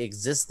actually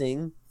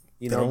existing.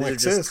 They don't they're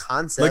exist. just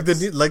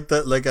concepts.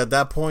 Like at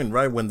that point,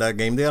 right when that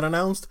game got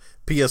announced,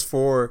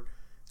 PS4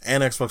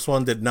 and Xbox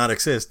One did not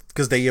exist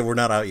because they were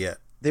not out yet.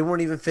 They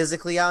weren't even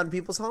physically out in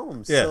people's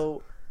homes. Yeah.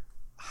 So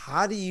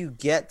how do you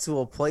get to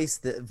a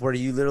place where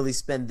you literally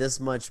spend this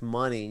much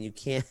money and you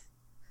can't?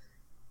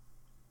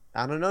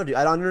 I don't know, dude.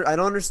 I don't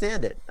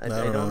understand it. I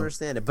don't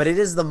understand it. But it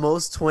is the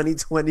most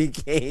 2020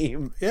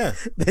 game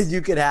that you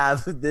could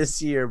have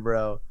this year,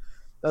 bro.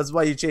 That's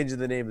why you changing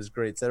the name is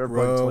great.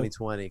 Cyberpunk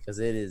 2020, because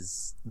it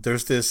is.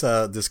 There's this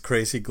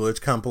crazy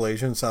glitch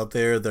compilations out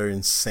there. They're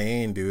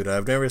insane, dude.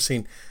 I've never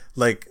seen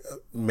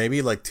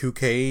maybe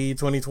 2K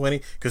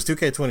 2020, because 2K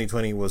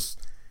 2020 was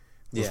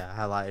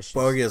had a lot of issues.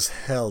 Buggy as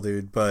hell,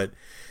 dude. But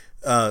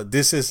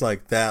this is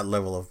like that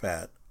level of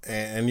bad.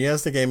 And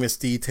yes, the game is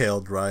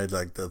detailed, right?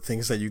 Like the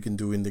things that you can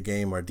do in the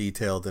game are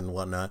detailed and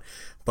whatnot.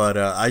 But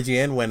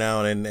IGN went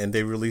out and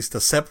they released a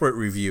separate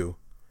review.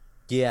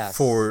 Yes.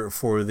 For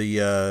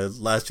the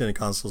last gen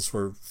consoles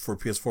for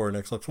PS4 and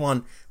Xbox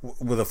One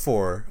with a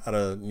 4 out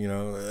of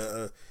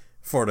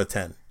 4 out of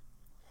 10.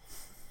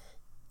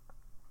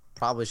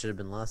 Probably should have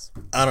been less.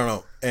 I don't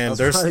know. And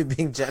there's probably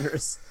being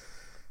generous.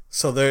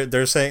 So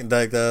they're saying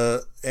like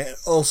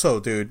also,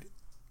 dude.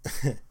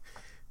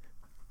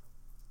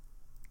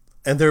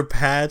 And their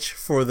patch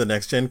for the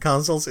next gen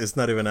consoles is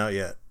not even out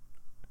yet.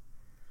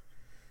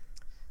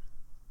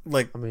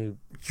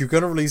 You're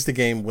gonna release the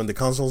game when the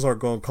consoles are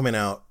coming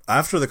out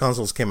after the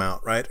consoles came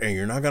out, right? And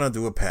you're not gonna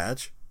do a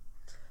patch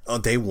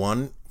on day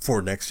one for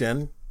a next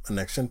gen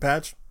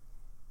patch.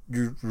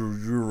 You're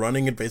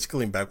running it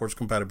basically in backwards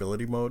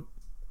compatibility mode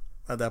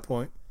at that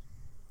point.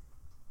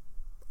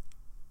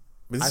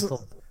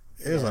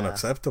 It is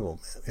unacceptable,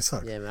 man. It's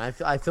not. Yeah, man.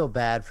 I feel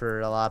bad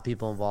for a lot of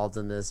people involved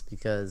in this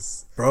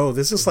because, bro,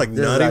 this is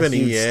not even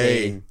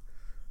EA.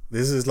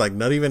 This is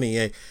not even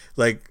EA.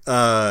 Like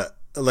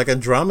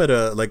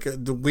Andromeda.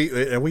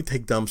 We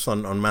take dumps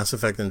on Mass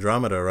Effect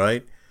Andromeda,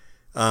 right?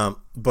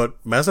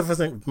 But Mass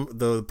Effect.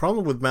 The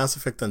problem with Mass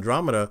Effect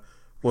Andromeda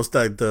was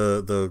that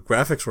the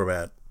graphics were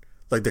bad.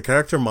 Like the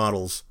character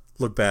models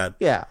look bad.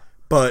 Yeah.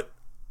 But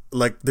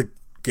the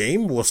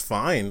game was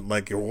fine.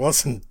 It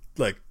wasn't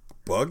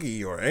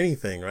buggy or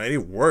anything, right?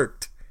 It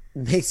worked.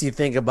 Makes you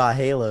think about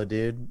Halo,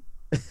 dude.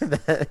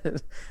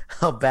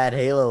 How bad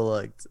Halo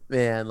looked,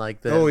 man. Like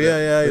Oh yeah,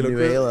 yeah. the You new look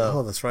really, Halo.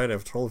 oh, that's right. I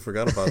totally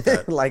forgot about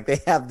that. Like they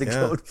have to Yeah,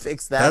 go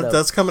fix that up.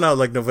 that's coming out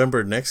like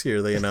November next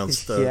year. They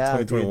announced Yeah,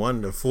 dude.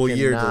 2021, a full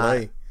year Cannot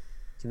delay,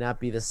 cannot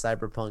be the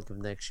cyberpunk of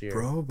next year.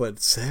 bro. But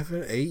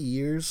 7, 8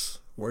 years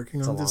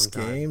working It's a on this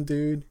long time. game,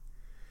 dude.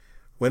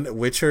 When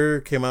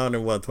Witcher came out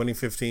in what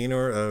 2015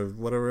 or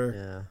whatever,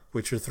 Yeah.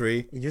 Witcher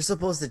 3. You're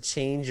supposed to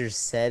change your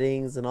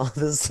settings and all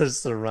this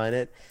just to run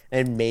it,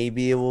 and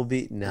maybe it will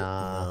be.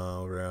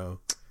 Nah, No, bro.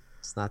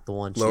 it's not the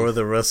one, Lower Chief.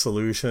 the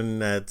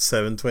resolution at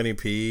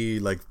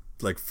 720p,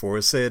 like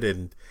force it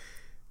and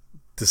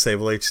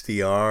disable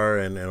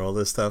HDR and all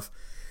this stuff.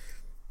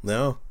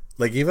 No,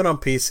 like even on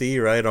PC,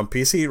 right? On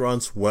PC it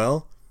runs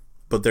well,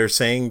 but they're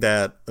saying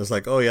that it's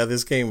like, oh yeah,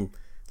 this game.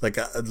 Like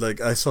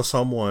I saw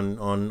someone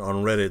on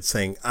Reddit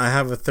saying I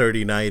have a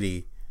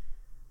 3090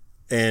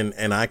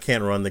 and I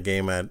can't run the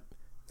game at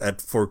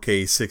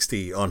 4K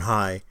 60 on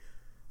high.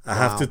 I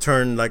have to Wow.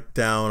 turn like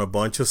down a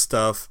bunch of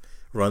stuff,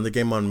 run the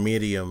game on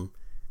medium,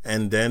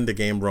 and then the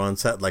game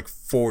runs at like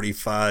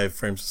 45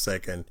 frames a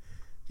second.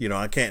 You know,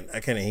 I can't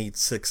hit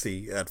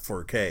 60 at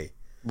 4K.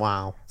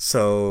 Wow.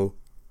 So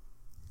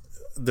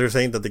they're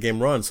saying that the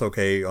game runs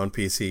okay on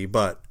PC,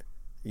 but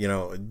you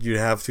know, you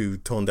have to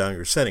tone down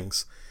your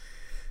settings.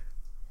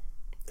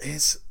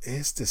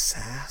 It's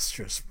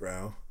disastrous,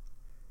 bro.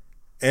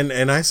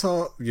 And I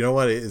saw, you know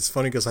what? It's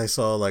funny because I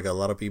saw like a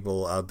lot of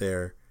people out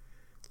there,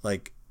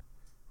 like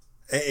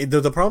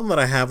the problem that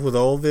I have with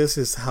all this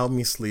is how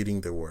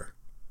misleading they were,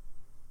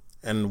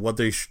 and what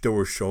they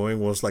were showing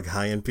was like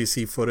high end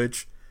PC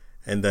footage,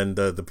 and then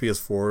the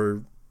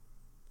PS4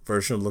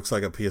 version looks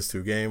like a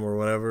PS2 game or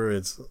whatever.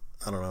 It's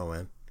I don't know,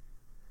 man.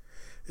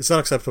 It's not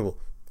acceptable.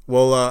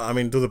 Well, I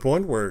mean, to the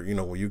point where you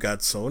know you got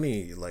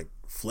Sony like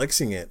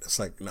flexing it. It's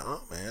like, nah,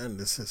 man,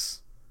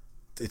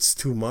 it's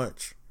too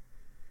much.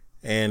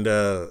 And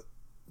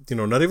you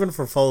know, not even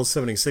for Fallout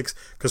 76,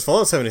 because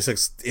Fallout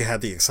 76 it had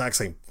the exact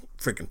same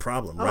freaking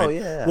problem, Oh right?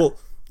 yeah. Well,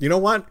 you know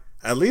what?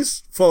 At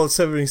least Fallout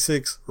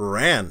 76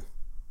 ran.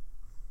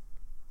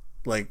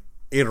 Like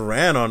it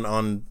ran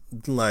on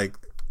like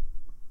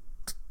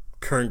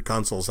current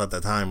consoles at the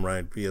time,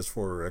 right? PS4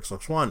 or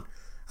Xbox One.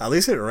 At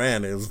least it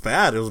ran. It was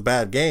bad. It was a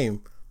bad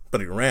game,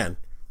 but it ran.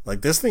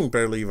 Like this thing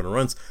barely even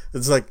runs.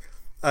 It's like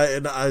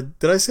I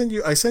did I send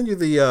you? I sent you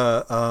the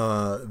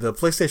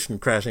PlayStation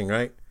crashing,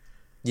 right?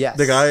 Yes.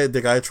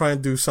 The guy trying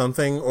to do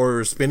something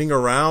or spinning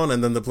around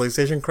and then the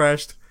PlayStation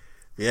crashed.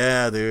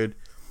 Yeah, dude.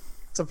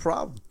 It's a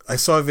problem. I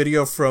saw a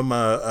video from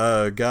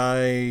a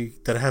guy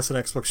that has an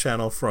Xbox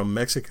channel from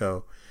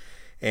Mexico,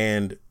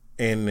 and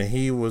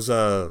he was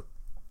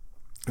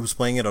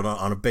playing it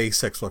on a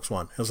base Xbox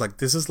One. It was like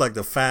this is like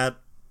the fat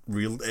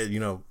real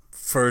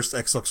first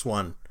Xbox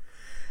One,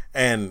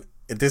 and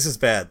this is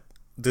bad.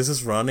 This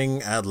is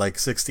running at like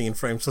 16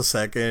 frames a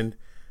second.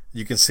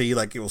 You can see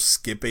like it was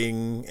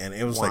skipping, and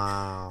it was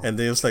Wow. like, and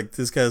it was like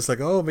this guy's like,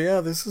 oh, but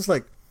yeah, this is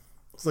like,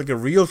 it's like a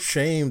real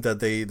shame that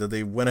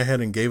they went ahead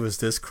and gave us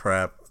this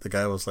crap. The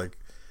guy was like,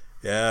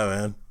 yeah,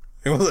 man,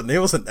 it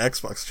was an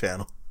Xbox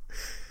channel.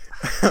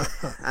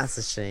 That's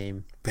a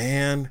shame.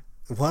 Man,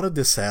 what a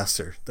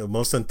disaster! The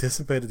most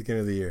anticipated game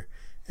of the year,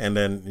 and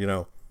then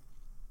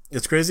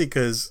it's crazy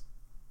because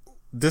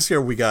this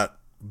year we got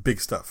big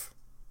stuff.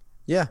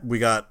 Yeah. We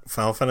got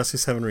Final Fantasy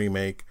VII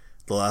Remake,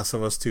 The Last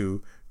of Us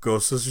 2,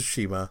 Ghost of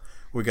Tsushima.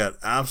 We got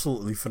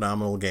absolutely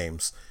phenomenal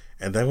games.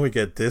 And then we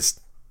get this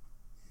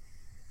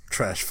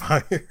trash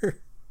fire.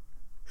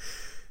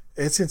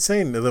 It's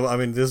insane. I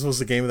mean, this was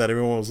the game that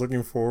everyone was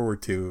looking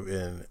forward to.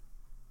 And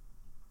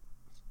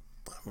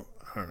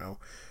I don't know.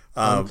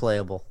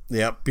 Unplayable.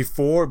 Yeah,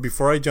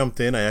 before I jumped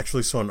in, I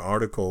actually saw an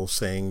article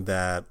saying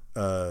that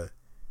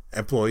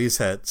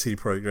employees at CD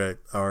Projekt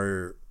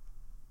are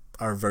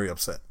very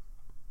upset.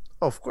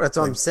 Oh, of course. That's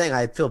what I'm saying.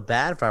 I'd feel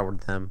bad if I were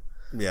them.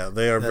 Yeah,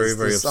 they are very,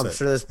 very upset. I'm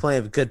sure there's plenty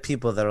of good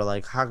people that are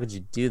like, "How could you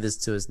do this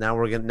to us?"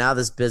 Now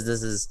this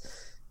business is,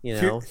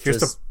 Here's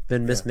just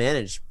been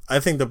mismanaged. I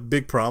think the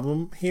big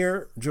problem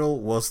here, Joel,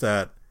 was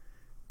that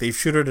they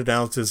should have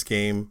announced this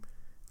game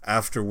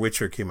after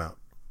Witcher came out.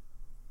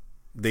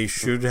 They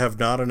should have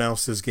not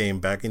announced this game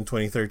back in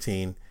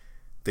 2013.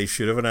 They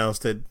should have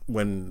announced it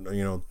when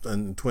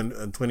in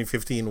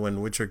 2015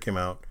 when Witcher came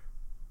out,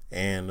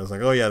 and I was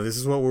like, oh yeah, this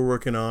is what we're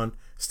working on.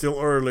 Still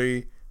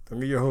early. Don't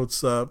get your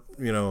hopes up.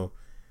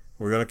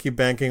 We're gonna keep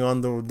banking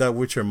on that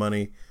Witcher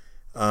money.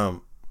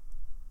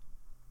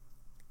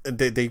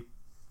 They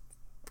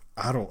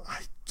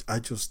I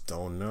just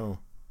don't know.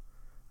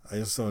 I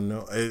just don't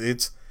know.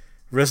 It's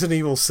Resident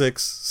Evil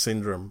 6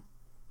 syndrome,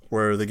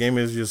 where the game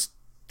is just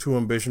too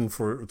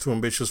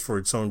ambitious for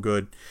its own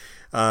good.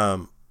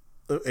 And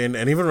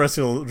even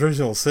Resident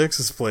Evil 6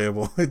 is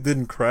playable. It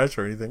didn't crash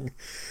or anything.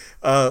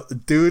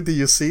 Dude, do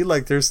you see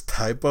like there's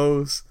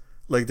typos?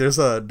 Like there's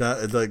a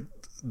like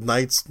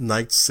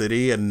Night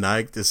City and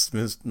Night is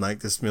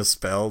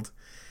misspelled,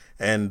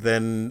 and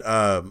then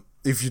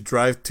if you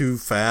drive too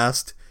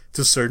fast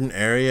to certain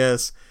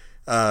areas,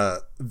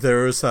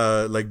 there's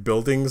like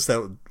buildings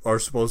that are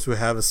supposed to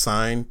have a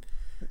sign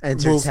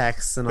enter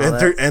text and all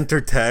that.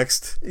 Enter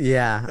text.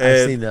 Yeah,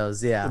 I've seen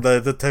those. Yeah,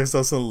 the text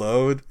doesn't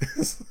load.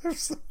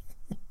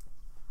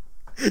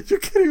 You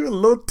can't even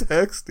load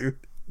text, dude.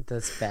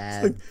 That's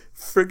bad.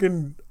 It's like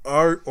friggin'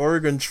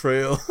 Oregon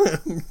Trail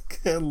and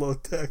can't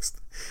load text.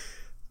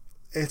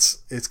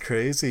 It's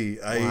crazy.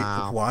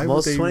 Wow. Why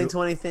most would they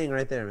 2020 thing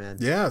right there, man.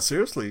 Yeah,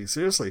 seriously.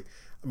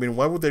 I mean,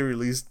 why would they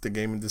release the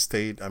game in this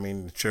state? I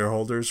mean,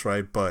 shareholders,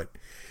 right? But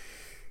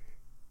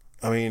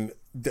I mean,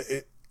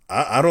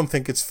 I don't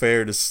think it's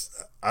fair to.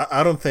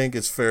 I don't think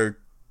it's fair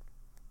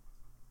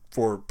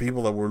for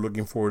people that were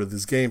looking forward to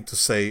this game to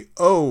say,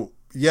 "Oh,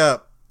 yeah,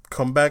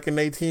 come back in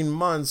 18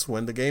 months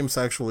when the game's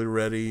actually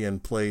ready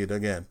and play it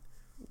again."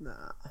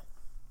 Nah,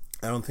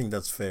 I don't think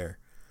that's fair.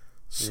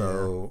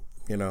 So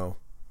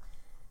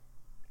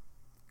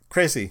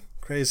crazy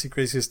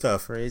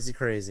stuff.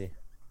 Crazy.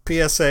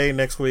 PSA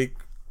next week,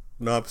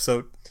 no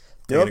episode.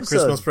 No Taking a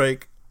Christmas episode.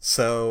 break.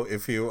 So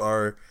if you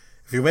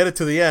made it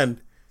to the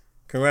end,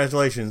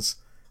 congratulations.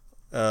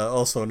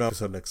 Also, no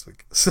episode next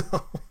week.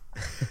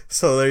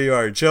 So there you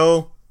are,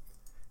 Joe.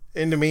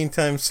 In the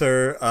meantime,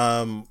 sir,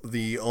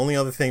 the only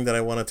other thing that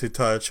I wanted to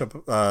touch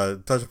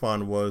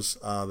upon was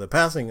the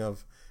passing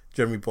of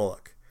Jeremy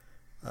Bulloch,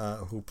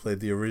 who played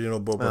the original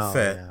Boba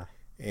Fett. Yeah.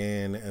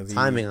 And the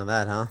Timing on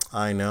that, huh?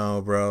 I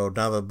know, bro.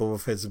 Now that Boba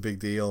Fett's a big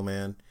deal,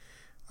 man.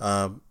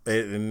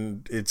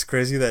 And it's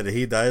crazy that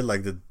he died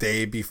like the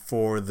day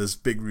before this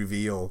big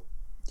reveal.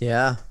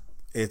 Yeah.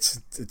 It's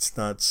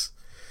nuts.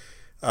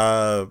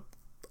 I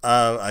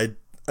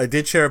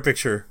did share a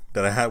picture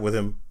that I had with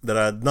him that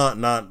I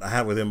not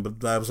had with him,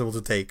 but I was able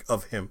to take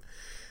of him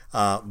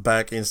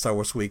back in Star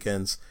Wars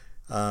Weekends.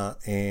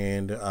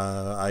 And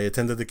I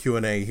attended the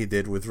Q&A he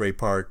did with Ray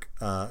Park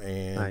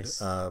and Nice.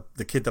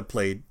 The kid that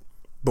played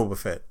Boba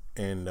Fett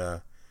in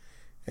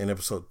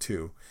episode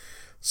 2.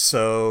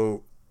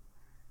 So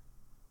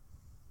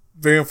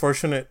very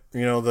unfortunate,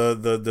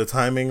 the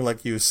timing,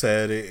 like you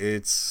said,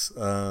 it's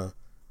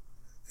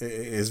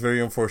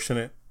very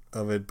unfortunate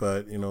of it,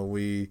 but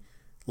we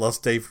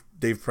lost Dave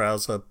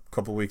Prowse a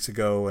couple weeks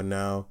ago, and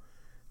now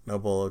no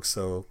Bulloch.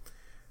 So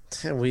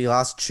We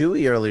lost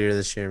Chewie earlier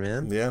this year,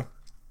 man. yeah,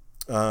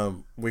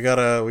 we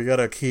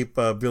gotta keep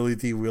Billy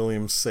D.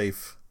 Williams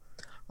safe.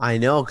 I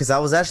know, because I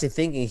was actually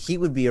thinking he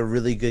would be a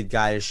really good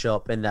guy to show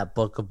up in that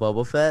book of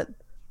Boba Fett.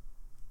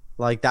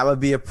 Like, that would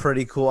be a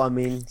pretty cool. I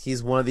mean,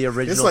 he's one of the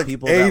original He's like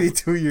people.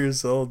 82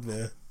 years old,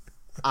 man.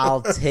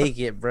 I'll take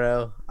it,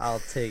 bro.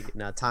 I'll take it.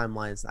 No,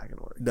 timeline's not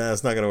gonna work. Nah,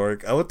 it's not gonna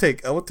work. I would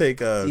take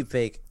Deep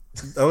fake.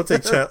 Childish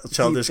Deep fake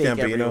Gambino.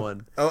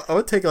 everyone. I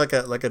would take like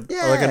an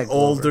Glover,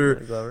 older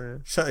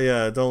Glover.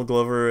 Donald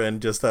Glover,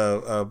 and just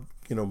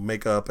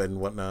makeup and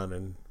whatnot,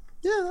 and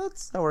Yeah,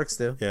 that works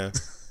too. yeah,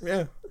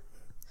 that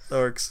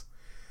works.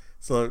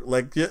 So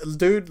like, yeah,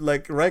 dude,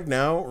 like right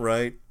now,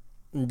 right,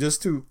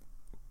 just to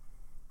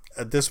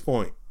at this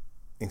point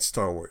in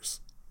Star Wars,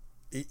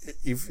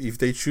 if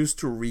they choose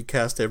to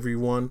recast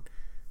everyone,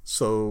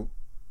 so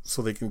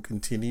they can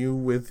continue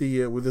with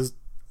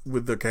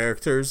the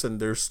characters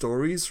and their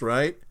stories,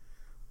 right?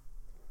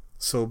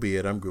 So be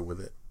it. I'm good with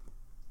it.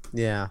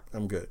 Yeah.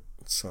 I'm good.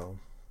 So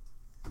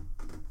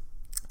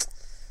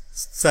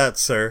sad,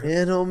 sir.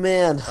 Man, oh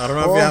man. I don't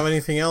know if you have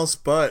anything else,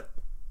 but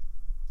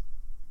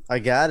I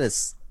got it.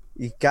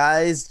 You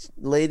guys,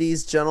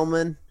 ladies,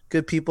 gentlemen,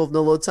 good people of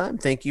No Load Time,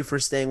 thank you for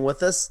staying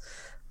with us.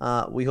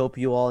 We hope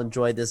you all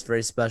enjoyed this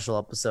very special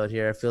episode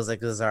here. It feels like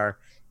this is our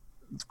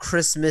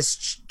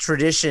Christmas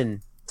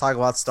tradition. Talk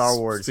about Star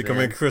Wars. It's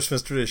becoming man. a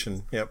Christmas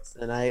tradition. Yep.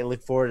 And I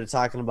look forward to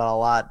talking about a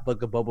lot.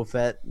 Book of Boba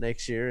Fett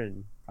next year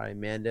and probably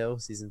Mando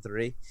season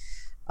 3.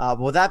 But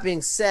with that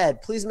being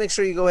said, please make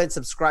sure you go ahead and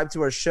subscribe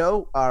to our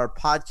show, our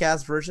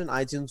podcast version,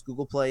 iTunes,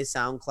 Google Play,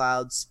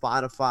 SoundCloud,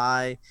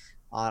 Spotify,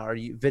 our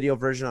video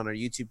version on our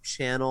YouTube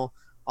channel.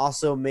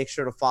 Also, make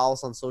sure to follow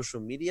us on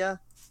social media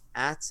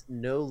at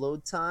No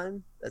Load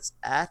Time. That's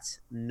at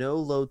No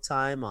Load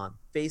Time on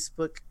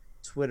Facebook,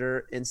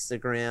 Twitter,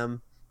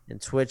 Instagram, and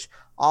Twitch.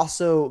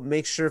 Also,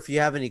 make sure if you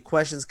have any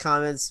questions,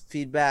 comments,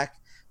 feedback,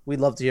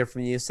 we'd love to hear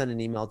from you. Send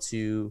an email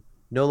to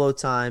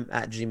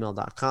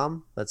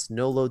noloadtime@gmail.com. That's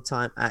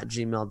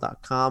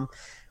noloadtime@gmail.com.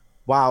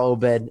 Wow,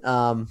 Obed.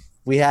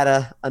 We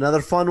had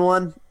another fun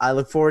one. I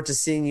look forward to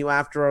seeing you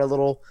after our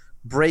little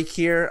break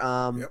here.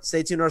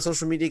 Stay tuned to our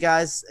social media,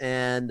 guys,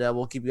 and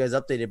we'll keep you guys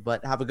updated.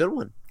 But have a good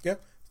one. Yep.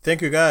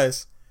 Thank you,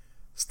 guys.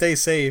 Stay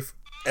safe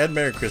and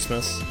Merry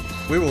Christmas.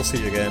 We will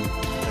see you again.